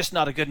because you're just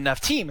not a good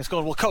enough team. It's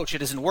going, well, coach,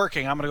 it isn't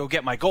working. I'm going to go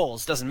get my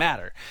goals. Doesn't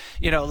matter.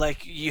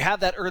 Like, you have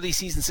that early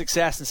season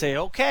success and say,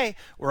 okay,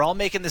 we're all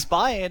making this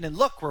buy-in, and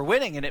look, we're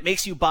winning, and it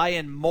makes you buy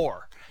in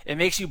more. It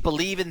makes you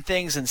believe in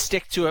things and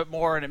stick to it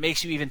more, and it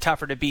makes you even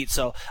tougher to beat.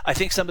 So I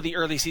think some of the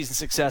early season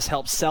success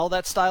helps sell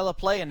that style of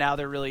play, and now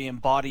they're really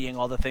embodying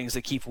all the things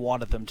that Keefe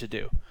wanted them to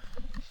do.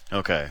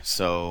 Okay,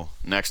 so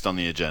next on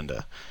the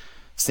agenda,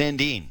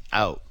 Sandin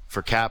out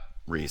for cap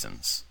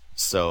reasons.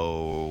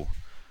 So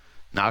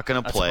not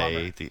going to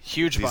play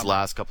these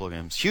last couple of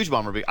games. Huge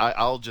bummer.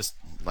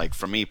 like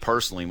for me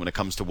personally, when it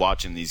comes to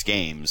watching these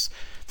games,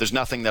 there's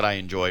nothing that I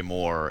enjoy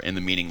more in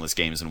the meaningless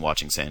games than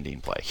watching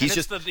Sandin play. He's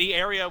just the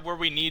area where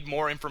we need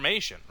more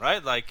information,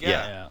 right? Like,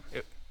 it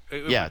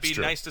would be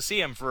nice to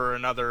see him for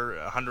another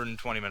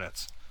 120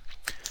 minutes.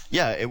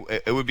 Yeah,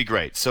 it would be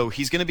great. So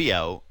he's going to be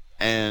out,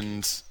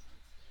 and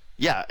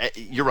yeah,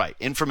 you're right.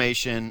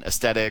 Information,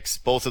 aesthetics,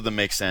 both of them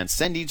make sense.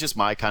 Sandin's just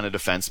my kind of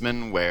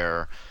defenseman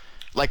where,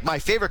 like, my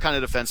favorite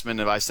kind of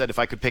defenseman, if I said if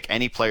I could pick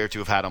any player to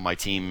have had on my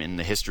team in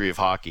the history of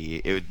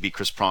hockey, it would be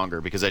Chris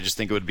Pronger, because I just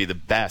think it would be the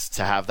best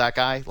to have that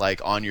guy, like,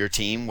 on your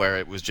team, where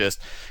it was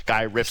just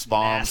guy rips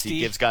bombs, nasty. He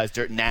gives guys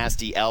dirt,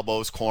 nasty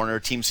elbows, corner,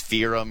 teams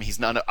fear him, he's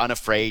not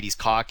unafraid, he's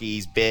cocky,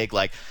 he's big,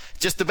 like,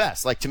 just the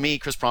best. Like, to me,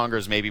 Chris Pronger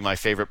is maybe my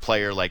favorite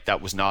player, like,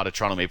 that was not a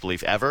Toronto Maple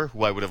Leaf ever,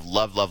 who I would have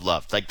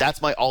loved. Like,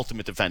 that's my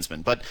ultimate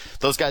defenseman. But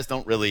those guys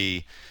don't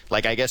really,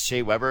 like, I guess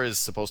Shea Weber is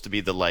supposed to be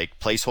the, like,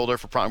 placeholder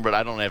for Pronger, but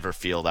I don't ever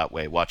feel that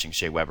way watching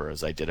Shea Weber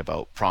as I did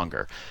about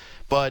Pronger.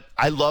 But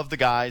I love the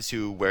guys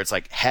where it's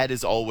like head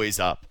is always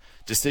up.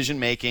 Decision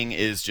making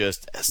is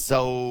just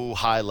so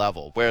high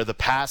level, where the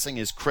passing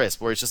is crisp,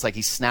 where it's just like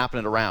he's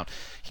snapping it around.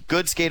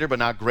 Good skater, but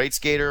not great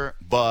skater,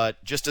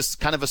 but just a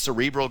kind of a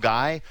cerebral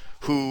guy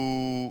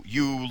who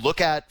you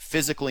look at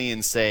physically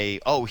and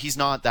say, oh, he's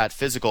not that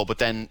physical, but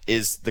then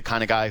is the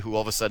kind of guy who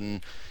all of a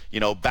sudden,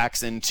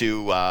 backs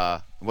into,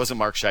 it wasn't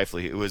Mark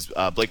Scheifele, it was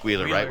Blake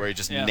Wheeler, right? Where he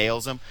just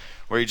nails him,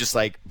 where he just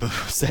like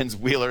sends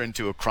Wheeler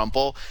into a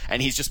crumple,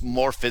 and he's just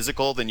more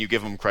physical than you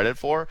give him credit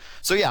for.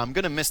 So yeah, I'm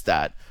going to miss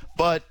that.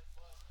 But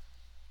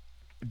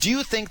do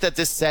you think that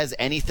this says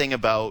anything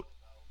about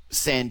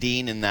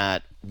Sandin in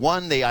that,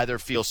 one, they either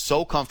feel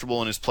so comfortable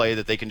in his play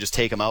that they can just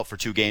take him out for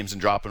 2 games and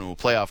drop him into a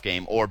playoff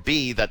game, or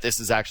B, that this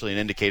is actually an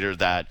indicator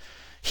that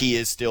he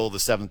is still the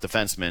 7th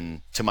defenseman,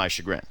 to my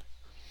chagrin?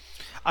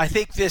 I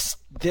think this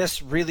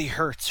really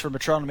hurts from a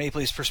Toronto Maple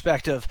Leafs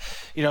perspective,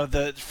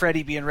 the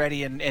Freddie being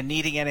ready and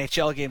needing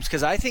NHL games,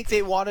 because I think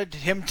they wanted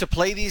him to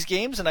play these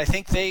games, and I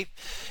think they,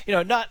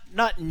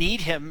 not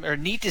need him or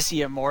need to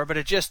see him more,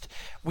 but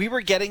we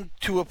were getting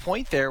to a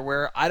point there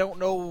where I don't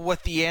know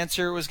what the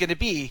answer was going to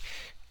be,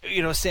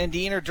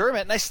 Sandin or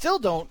Dermott, and I still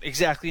don't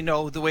exactly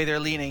know the way they're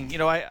leaning.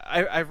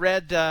 I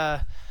read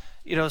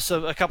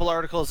so a couple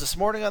articles this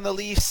morning on the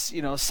Leafs,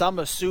 some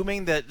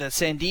assuming that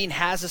Sandin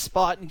has a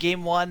spot in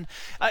Game 1.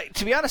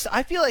 To be honest,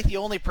 I feel like the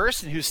only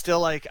person who's still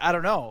like, I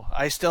don't know.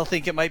 I still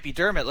think it might be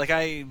Dermott.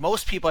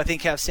 Most people I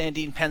think have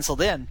Sandin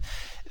penciled in.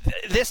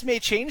 This may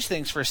change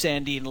things for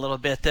Sandin a little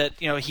bit, that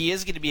he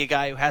is going to be a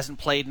guy who hasn't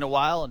played in a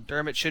while, and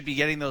Dermott should be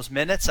getting those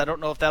minutes. I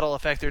don't know if that'll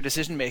affect their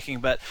decision making,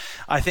 but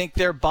I think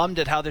they're bummed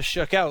at how this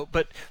shook out.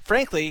 But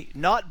frankly,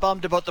 not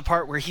bummed about the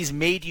part where he's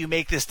made you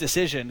make this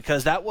decision,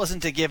 because that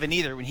wasn't a given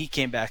either when he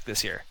came back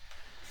this year.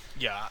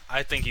 Yeah,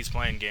 I think he's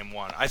playing Game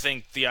 1. I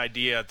think the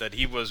idea that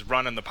he was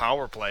running the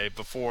power play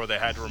before they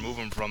had to remove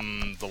him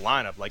from the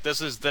lineup, like,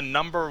 this is the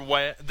number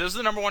one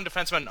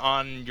defenseman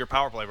on your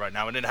power play right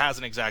now, and it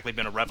hasn't exactly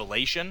been a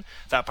revelation,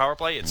 that power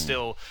play. It's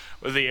still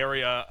the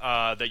area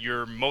that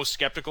you're most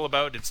skeptical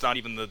about. It's not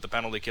even the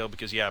penalty kill,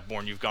 because,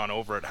 Bourne, you've gone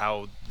over it,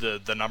 how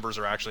the numbers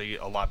are actually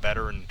a lot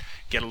better and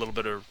get a little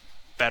bit of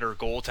better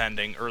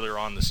goaltending earlier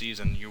on in the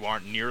season. You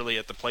aren't nearly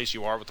at the place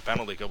you are with the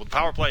penalty kill. But the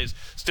power play is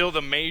still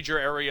the major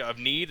area of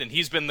need, and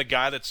he's been the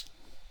guy that's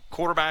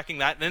quarterbacking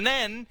that. And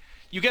then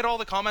you get all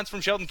the comments from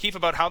Sheldon Keefe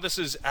about how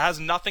this has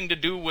nothing to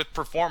do with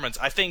performance.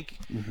 I think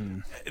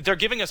they're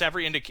giving us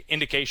every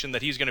indication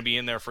that he's going to be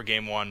in there for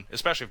Game 1,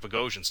 especially if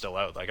Bogosian's still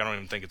out. Like, I don't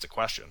even think it's a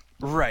question.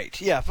 Right.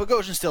 Yeah, if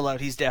Bogosian's still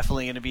out, he's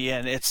definitely going to be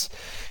in. It's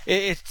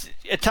a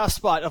tough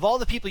spot. Of all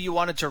the people you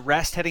wanted to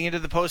rest heading into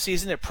the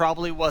postseason, it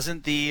probably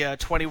wasn't the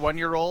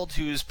 21-year-old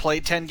who's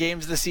played 10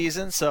 games this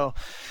season. So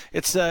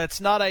it's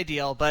not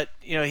ideal, but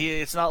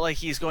it's not like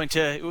he's going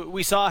to.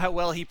 We saw how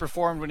well he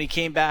performed when he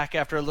came back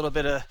after a little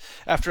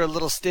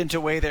stint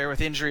away there with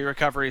injury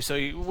recovery, so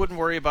you wouldn't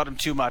worry about him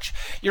too much.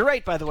 You're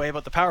right, by the way,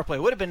 about the power play.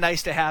 It would have been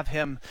nice to have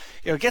him,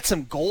 get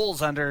some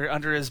goals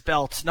under his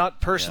belt, not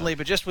personally,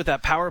 but just with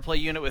that power play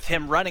unit with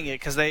him running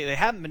it, because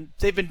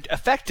they've been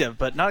effective,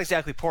 but not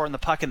exactly pouring the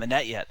puck in the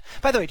net yet.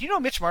 By the way, do you know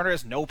Mitch Marner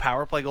has no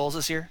power play goals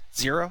this year?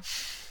 0.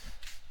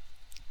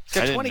 He's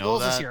got 20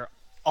 goals this year,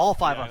 all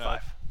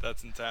 5-on-5.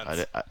 That's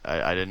intense.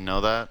 I didn't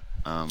know that.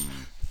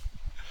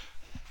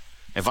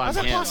 If I'm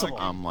him,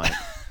 I'm like.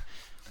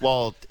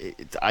 Well,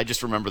 I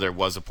just remember there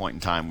was a point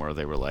in time where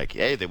they were like,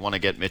 hey, they want to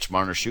get Mitch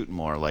Marner shooting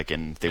more,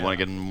 and they want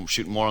to get him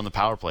shooting more on the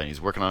power play, and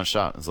he's working on a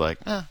shot. It's like,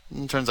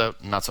 it turns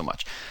out not so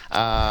much.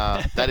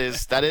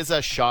 That is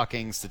a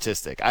shocking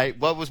statistic.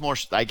 What was more,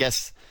 I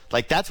guess,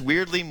 like, that's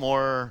weirdly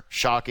more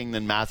shocking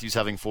than Matthews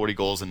having 40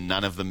 goals and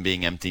none of them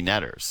being empty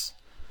netters.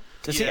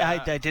 I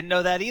didn't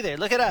know that either.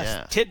 Look at us.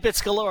 Yeah.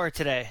 Tidbits galore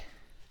today.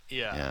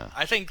 Yeah.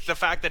 I think the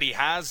fact that he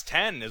has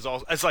 10 is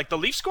also. It's like the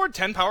Leafs scored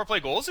 10 power play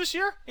goals this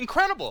year.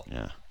 Incredible.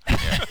 Yeah.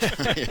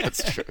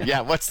 That's true.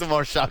 Yeah, what's the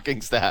more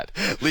shocking stat?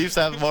 Leafs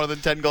have more than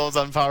 10 goals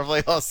on power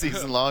play all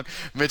season long.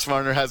 Mitch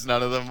Marner has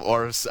none of them,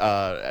 or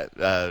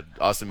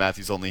Austin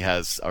Matthews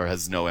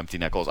has no empty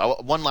net goals.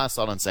 One last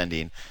thought on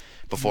Sandin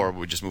before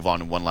we just move on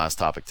to one last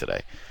topic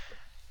today.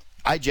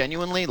 I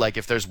genuinely, like,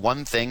 if there's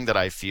one thing that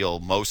I feel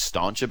most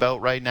staunch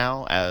about right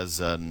now as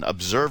an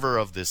observer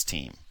of this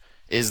team,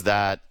 is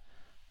that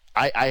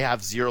I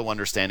have zero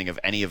understanding of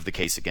any of the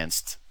case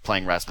against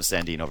playing Rasmus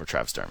Sandin over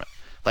Travis Dermott.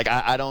 Like,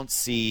 I don't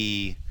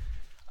see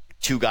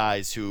two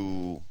guys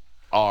who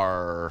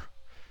are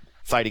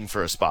fighting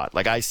for a spot.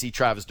 Like, I see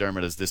Travis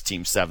Dermott as this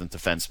team's 7th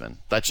defenseman.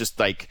 That's just,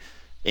 like,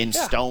 in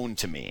stone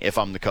to me if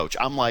I'm the coach.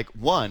 I'm like,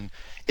 one,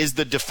 is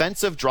the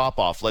defensive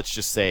drop-off, let's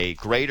just say,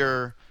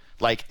 greater?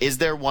 Like, is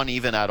there one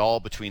even at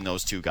all between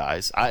those two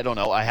guys? I don't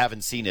know. I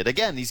haven't seen it.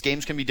 Again, these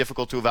games can be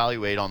difficult to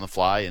evaluate on the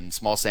fly and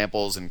small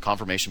samples and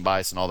confirmation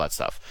bias and all that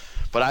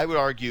stuff. But I would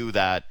argue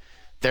that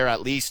they're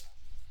at least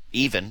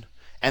even.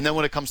 And then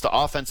when it comes to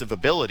offensive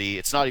ability,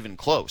 it's not even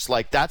close.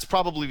 Like, that's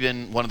probably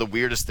been one of the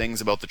weirdest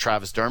things about the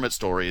Travis Dermott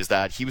story, is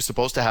that he was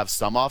supposed to have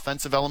some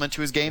offensive element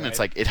to his game, and it's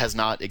like it has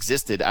not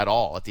existed at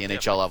all at the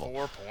NHL level.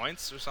 4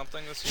 points or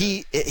something this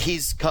year?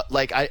 He's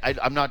like,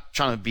 I'm not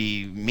trying to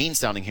be mean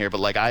sounding here,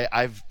 but like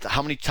I've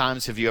how many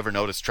times have you ever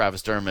noticed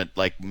Travis Dermott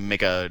like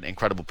make an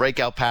incredible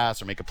breakout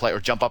pass or make a play or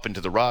jump up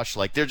into the rush?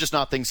 Like, they're just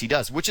not things he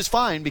does, which is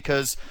fine,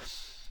 because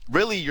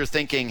really you're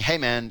thinking, hey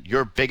man,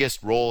 your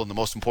biggest role and the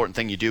most important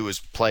thing you do is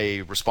play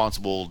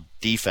responsible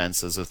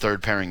defense as a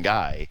third pairing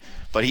guy.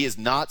 But he is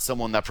not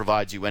someone that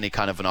provides you any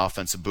kind of an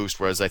offensive boost,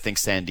 whereas I think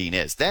Sandin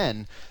is.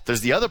 Then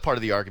there's the other part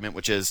of the argument,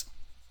 which is,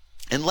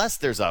 unless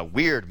there's a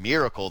weird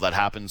miracle that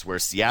happens where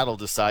Seattle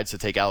decides to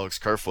take Alex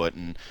Kerfoot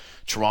and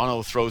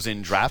Toronto throws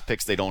in draft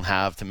picks they don't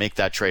have to make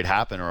that trade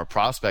happen, or a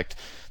prospect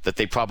that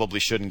they probably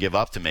shouldn't give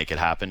up to make it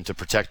happen to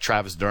protect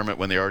Travis Dermott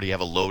when they already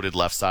have a loaded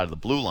left side of the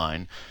blue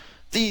line,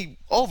 the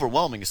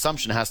overwhelming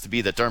assumption has to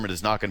be that Dermott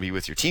is not going to be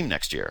with your team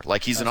next year.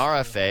 Like, he's an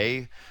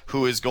RFA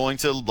who is going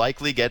to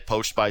likely get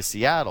poached by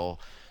Seattle.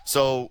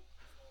 So,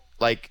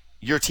 like,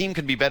 your team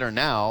can be better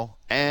now,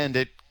 and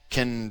it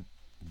can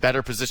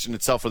better position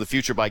itself for the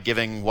future by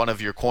giving one of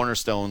your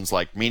cornerstones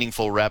like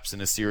meaningful reps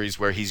in a series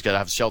where he's going to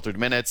have sheltered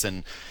minutes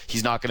and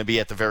he's not going to be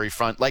at the very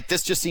front. Like,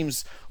 this just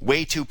seems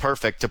way too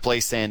perfect to play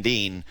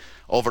Sandin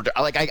over.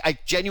 Like, I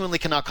genuinely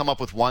cannot come up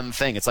with one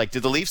thing. It's like,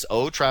 did the Leafs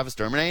owe Travis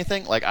Dermott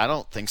anything? Like, I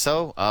don't think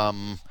so.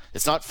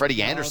 It's not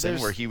Freddie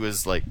Andersen where he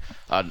was like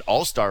an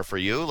all-star for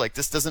you. Like,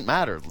 this doesn't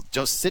matter.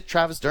 Just sit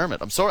Travis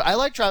Dermott. I'm sorry. I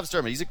like Travis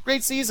Dermott. He's a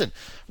great season.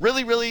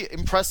 Really, really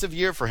impressive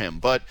year for him.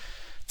 But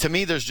to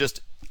me, there's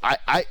just,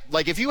 I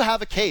like, if you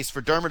have a case for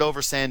Dermott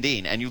over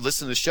Sandin and you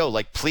listen to the show,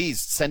 like, please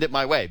send it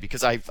my way,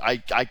 because I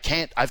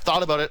can't, I've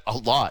thought about it a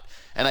lot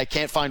and I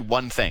can't find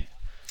one thing.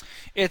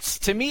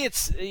 To me,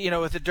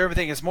 with the Dermott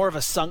thing, it's more of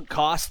a sunk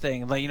cost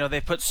thing. Like, they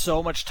put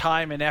so much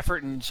time and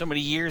effort and so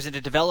many years into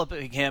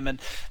developing him.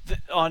 And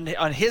on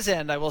his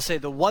end, I will say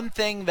the one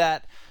thing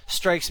that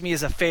strikes me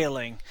as a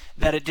failing,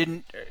 that it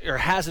didn't or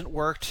hasn't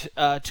worked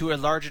to a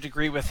larger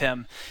degree with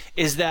him,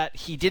 is that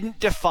he didn't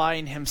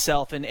define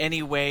himself in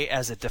any way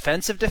as a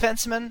defensive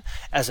defenseman,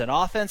 as an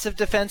offensive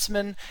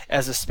defenseman,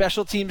 as a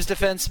special teams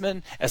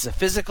defenseman, as a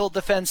physical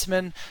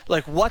defenseman.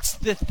 Like, what's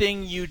the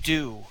thing you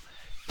do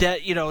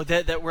that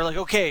that we're like,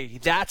 okay,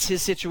 that's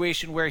his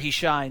situation where he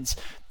shines?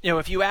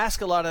 If you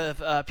ask a lot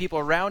of people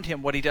around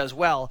him what he does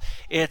well,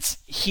 it's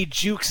he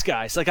jukes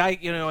guys. Like,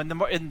 with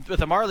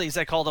the Marlies,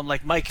 I called him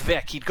like Mike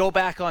Vick. He'd go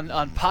back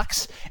on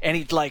pucks and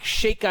he'd like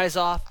shake guys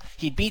off.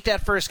 He'd beat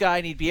that first guy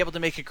and he'd be able to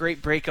make a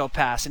great breakout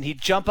pass, and he'd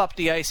jump up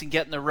the ice and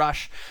get in the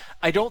rush.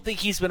 I don't think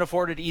he's been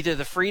afforded either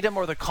the freedom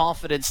or the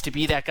confidence to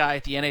be that guy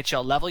at the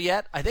NHL level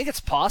yet. I think it's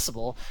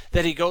possible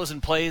that he goes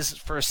and plays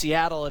for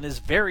Seattle and is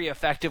very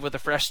effective with a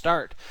fresh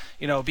start,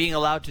 being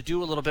allowed to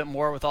do a little bit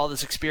more with all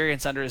this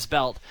experience under his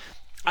belt.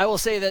 I will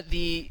say that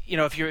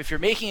if you're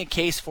making a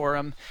case for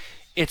him,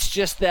 it's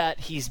just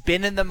that he's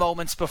been in the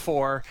moments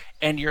before,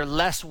 and you're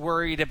less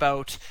worried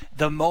about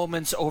the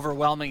moments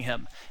overwhelming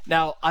him.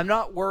 Now, I'm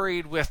not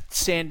worried with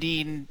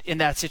Sandin in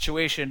that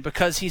situation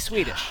because he's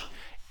Swedish.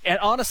 And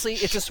honestly,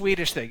 it's a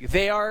Swedish thing.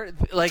 They are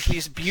like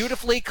these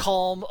beautifully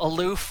calm,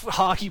 aloof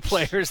hockey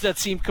players that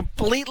seem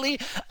completely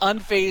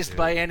unfazed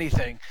by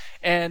anything.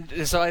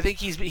 And so I think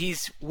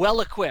he's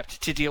well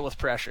equipped to deal with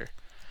pressure.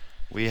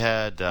 We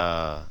had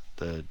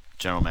the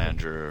general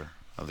manager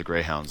of the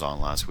Greyhounds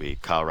on last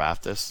week, Kyle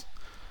Raftis.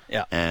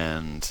 Yeah.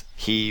 And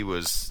he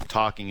was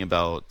talking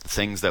about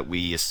things that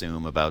we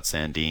assume about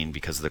Sandin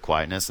because of the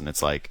quietness, and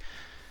it's like,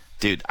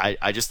 dude,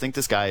 I just think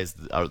this guy is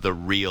the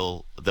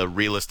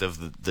realest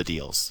of the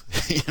deals.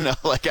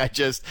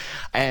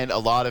 And a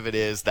lot of it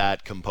is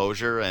that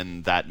composure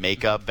and that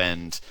makeup,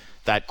 and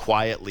that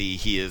quietly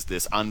he is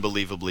this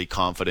unbelievably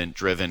confident,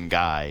 driven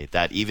guy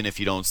that even if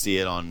you don't see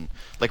it on,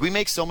 like, we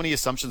make so many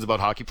assumptions about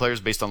hockey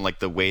players based on like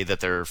the way that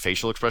their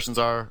facial expressions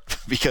are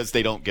because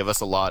they don't give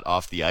us a lot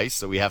off the ice.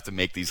 So we have to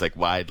make these like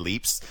wide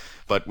leaps.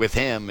 But with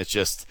him, it's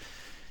just,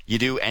 you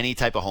do any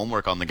type of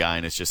homework on the guy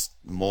and it's just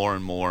more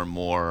and more and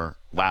more,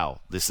 wow,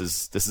 this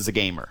is a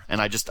gamer.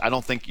 And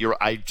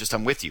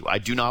I'm with you. I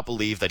do not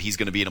believe that he's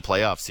going to be in a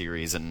playoff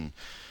series and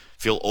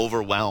feel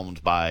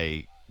overwhelmed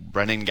by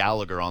Brendan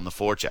Gallagher on the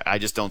forecheck. I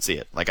just don't see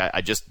it. Like,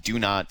 I just do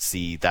not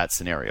see that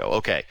scenario.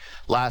 Okay,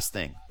 last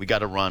thing. We got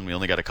to run. We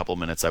only got a couple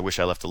minutes. I wish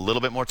I left a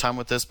little bit more time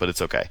with this, but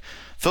it's okay.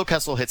 Phil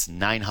Kessel hits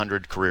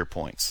 900 career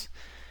points.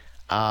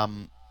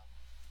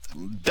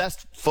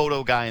 Best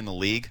photo guy in the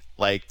league.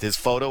 Like, his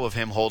photo of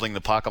him holding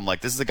the puck, I'm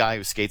like, this is a guy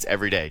who skates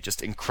every day.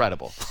 Just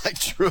incredible. Like,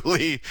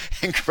 truly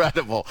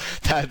incredible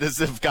that this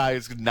is a guy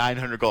who's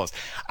 900 goals.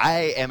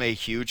 I am a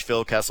huge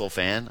Phil Kessel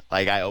fan.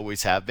 Like, I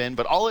always have been.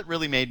 But all it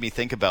really made me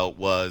think about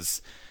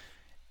was,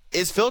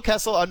 is Phil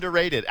Kessel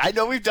underrated? I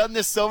know we've done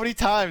this so many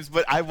times,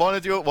 but I want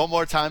to do it one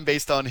more time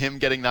based on him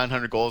getting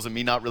 900 goals and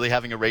me not really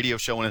having a radio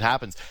show when it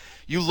happens.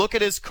 You look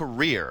at his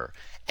career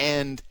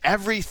and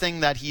everything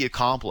that he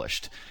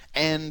accomplished,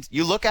 and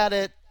you look at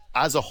it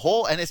as a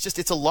whole, and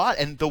it's a lot.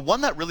 And the one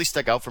that really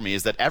stuck out for me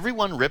is that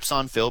everyone rips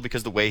on Phil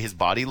because of the way his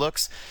body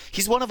looks.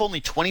 He's one of only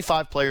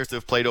 25 players that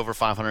have played over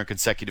 500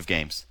 consecutive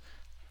games.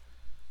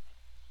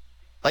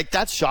 Like,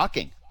 that's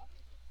shocking.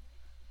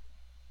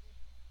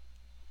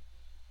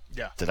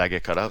 Yeah. Did I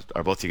get cut out?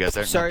 Are both you guys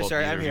there? Sorry,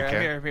 I'm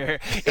here.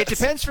 It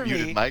depends for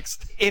me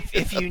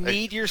if you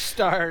need your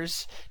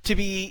stars to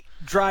be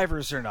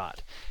drivers or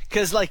not.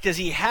 Because, like, does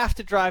he have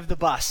to drive the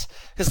bus?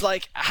 Because,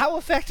 like, how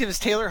effective does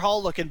Taylor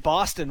Hall look in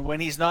Boston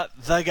when he's not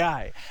the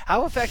guy?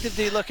 How effective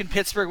do he look in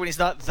Pittsburgh when he's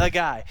not the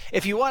guy?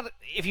 If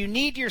you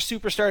need your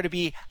superstar to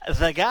be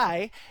the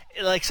guy,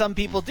 like some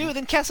people do,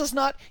 then Kessel's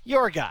not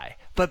your guy.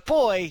 But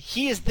boy,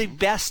 he is the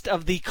best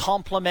of the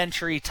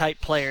complementary type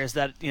players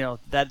that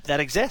that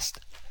exist.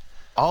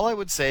 All I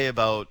would say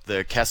about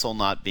the Kessel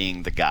not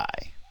being the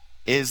guy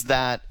is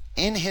that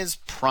in his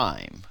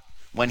prime,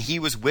 when he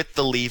was with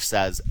the Leafs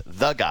as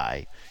the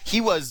guy, he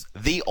was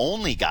the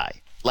only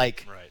guy,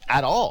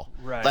 at all.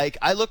 Right. Like,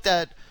 I looked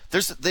at,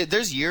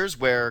 there's years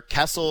where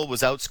Kessel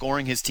was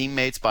outscoring his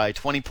teammates by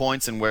 20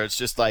 points, and where it's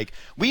just like,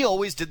 we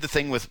always did the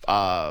thing with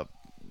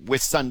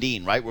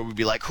Sandin, right? Where we'd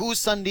be like, who's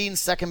Sandin's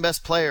second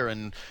best player?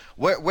 And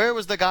where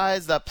was the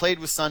guys that played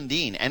with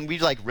Sandin? And we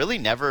really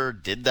never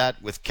did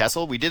that with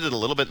Kessel. We did it a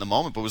little bit in the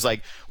moment, but it was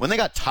like, when they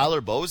got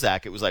Tyler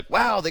Bozak, it was like,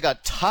 wow, they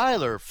got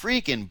Tyler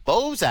freaking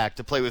Bozak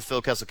to play with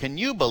Phil Kessel. Can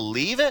you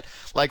believe it?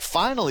 Like,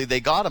 finally,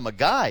 they got him a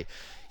guy.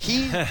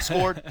 He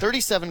scored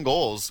 37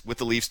 goals with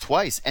the Leafs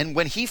twice. And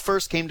when he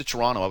first came to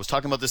Toronto, I was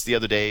talking about this the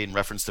other day in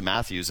reference to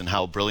Matthews and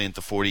how brilliant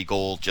the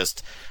 40-goal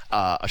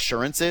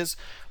assurance is.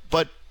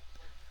 But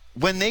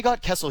when they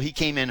got Kessel, he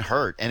came in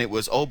hurt, and it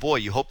was, oh boy,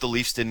 you hope the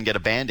Leafs didn't get a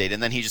Band-Aid,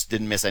 and then he just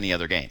didn't miss any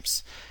other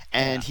games.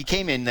 And he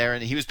came in there,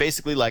 and he was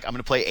basically like, I'm going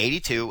to play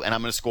 82, and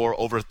I'm going to score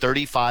over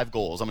 35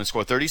 goals. I'm going to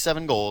score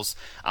 37 goals.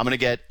 I'm going to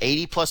get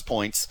 80-plus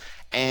points,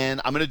 and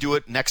I'm going to do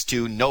it next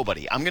to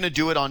nobody. I'm going to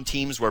do it on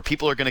teams where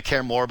people are going to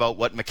care more about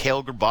what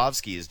Mikhail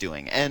Grabovski is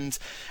doing. And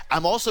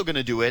I'm also going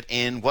to do it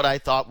in what I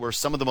thought were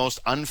some of the most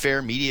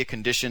unfair media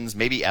conditions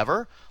maybe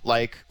ever,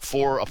 like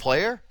for a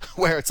player,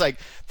 where it's like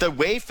the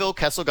way Phil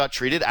Kessel got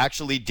treated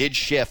actually did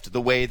shift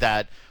the way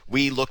that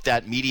we looked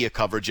at media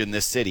coverage in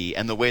this city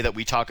and the way that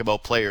we talk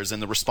about players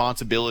and the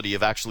responsibility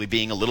of actually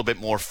being a little bit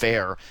more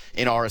fair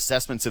in our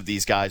assessments of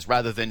these guys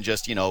rather than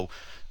just,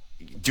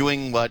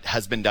 doing what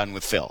has been done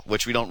with Phil,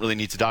 which we don't really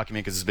need to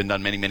document because it's been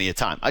done many, many a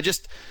time.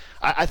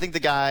 I think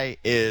the guy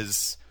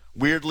is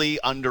weirdly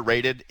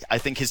underrated. I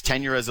think his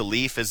tenure as a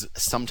Leaf is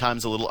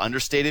sometimes a little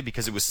understated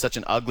because it was such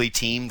an ugly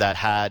team that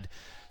had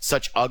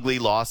such ugly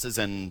losses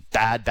and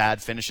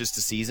bad finishes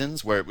to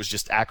seasons where it was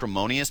just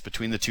acrimonious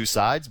between the two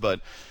sides.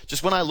 But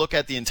just when I look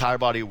at the entire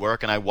body of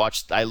work and I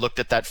looked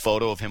at that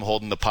photo of him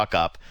holding the puck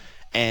up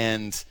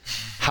and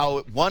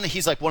how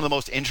he's like one of the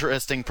most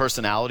interesting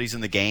personalities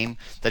in the game,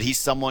 that he's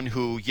someone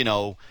who,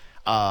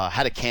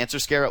 had a cancer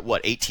scare at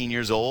 18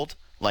 years old.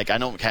 Like, I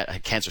know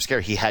cancer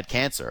scare, he had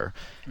cancer,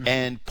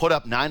 and put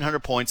up 900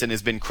 points and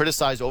has been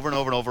criticized over and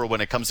over and over when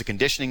it comes to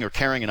conditioning or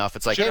caring enough.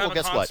 It's like, hey, well,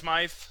 guess what?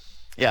 Smythe.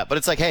 Yeah, but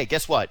it's like, hey,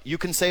 guess what? You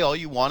can say all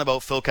you want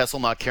about Phil Kessel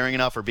not caring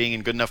enough or being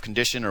in good enough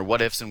condition or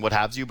what ifs and what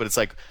haves you, but it's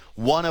like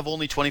one of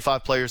only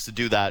 25 players to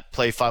do that,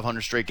 play 500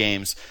 straight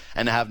games,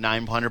 and to have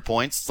 900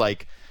 points. It's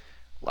like,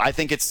 I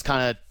think it's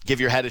kind of give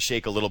your head a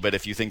shake a little bit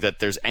if you think that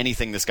there's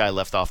anything this guy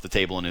left off the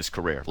table in his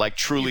career. Like,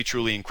 truly,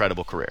 truly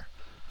incredible career.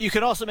 You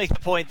can also make the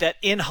point that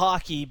in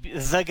hockey,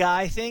 the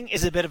guy thing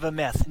is a bit of a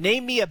myth.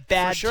 Name me a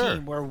bad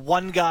team where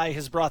one guy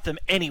has brought them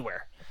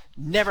anywhere.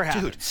 Never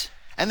happens. Dude.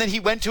 And then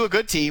he went to a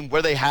good team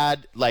where they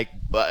had,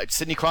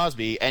 Sidney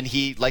Crosby, and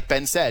he, like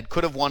Ben said,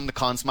 could have won the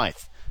Conn Smythe.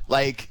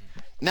 Like,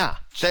 nah.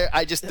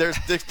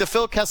 The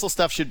Phil Kessel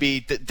stuff should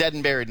be dead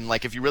and buried, and,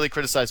 if you really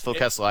criticize Phil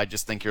Kessel, I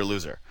just think you're a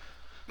loser.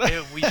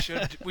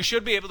 We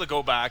should be able to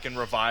go back and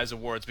revise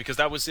awards because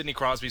that was Sidney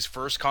Crosby's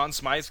first Conn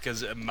Smythe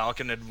because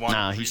Malkin had won.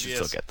 Nah, he should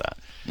still get that.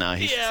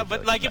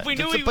 If we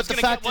knew he was going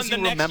to get one the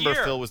next year. But the fact is you remember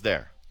Phil was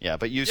there. Yeah,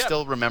 but you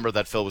still remember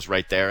that Phil was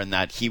right there and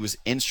that he was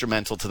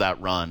instrumental to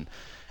that run.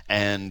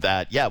 And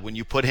that, when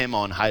you put him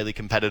on highly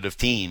competitive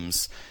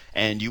teams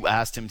and you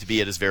asked him to be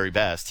at his very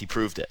best, he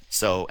proved it.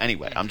 So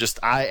anyway,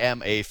 I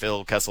am a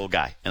Phil Kessel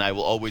guy, and I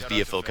will always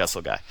be a Phil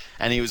Kessel guy.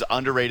 And he was an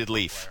underrated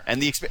Leaf.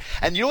 And you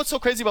know what's so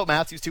crazy about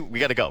Matthews too? We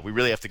got to go. We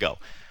really have to go.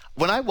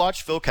 when I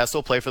watched Phil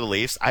Kessel play for the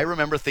Leafs, I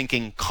remember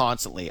thinking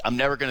constantly, I'm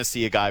never going to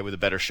see a guy with a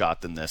better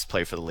shot than this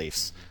play for the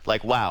Leafs.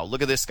 Like, wow,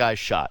 look at this guy's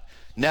shot.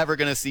 Never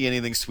going to see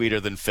anything sweeter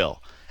than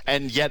Phil.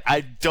 And yet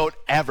I don't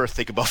ever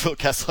think about Phil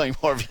Kessel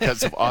anymore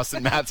because of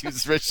Austin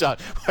Matthews' wrist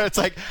shot, where it's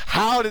like,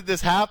 how did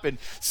this happen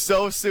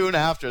so soon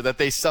after that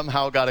they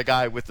somehow got a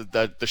guy with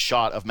the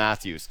shot of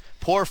Matthews?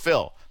 Poor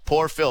Phil.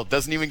 Poor Phil.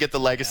 Doesn't even get the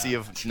legacy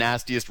of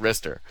nastiest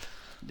wrister.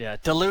 Yeah,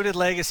 diluted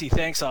legacy.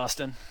 Thanks,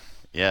 Austin.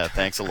 Yeah,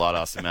 thanks a lot,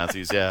 Austin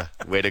Matthews. Yeah,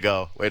 way to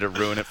go. Way to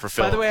ruin it for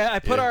Phil. By the way, I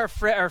put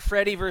our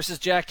Freddie versus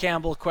Jack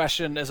Campbell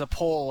question as a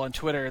poll on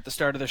Twitter at the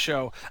start of the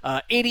show.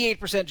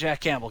 88% Jack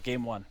Campbell,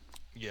 game 1.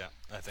 Yeah,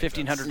 I think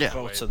 1,500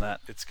 votes on that.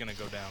 It's going to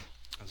go down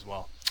as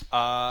well.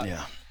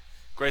 Yeah.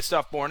 Great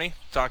stuff, Bourne.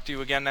 Talk to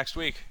you again next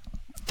week.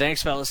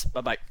 Thanks, fellas.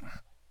 Bye-bye.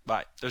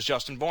 Bye. There's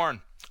Justin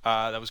Bourne.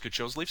 That was Good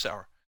Show's Leafs Hour.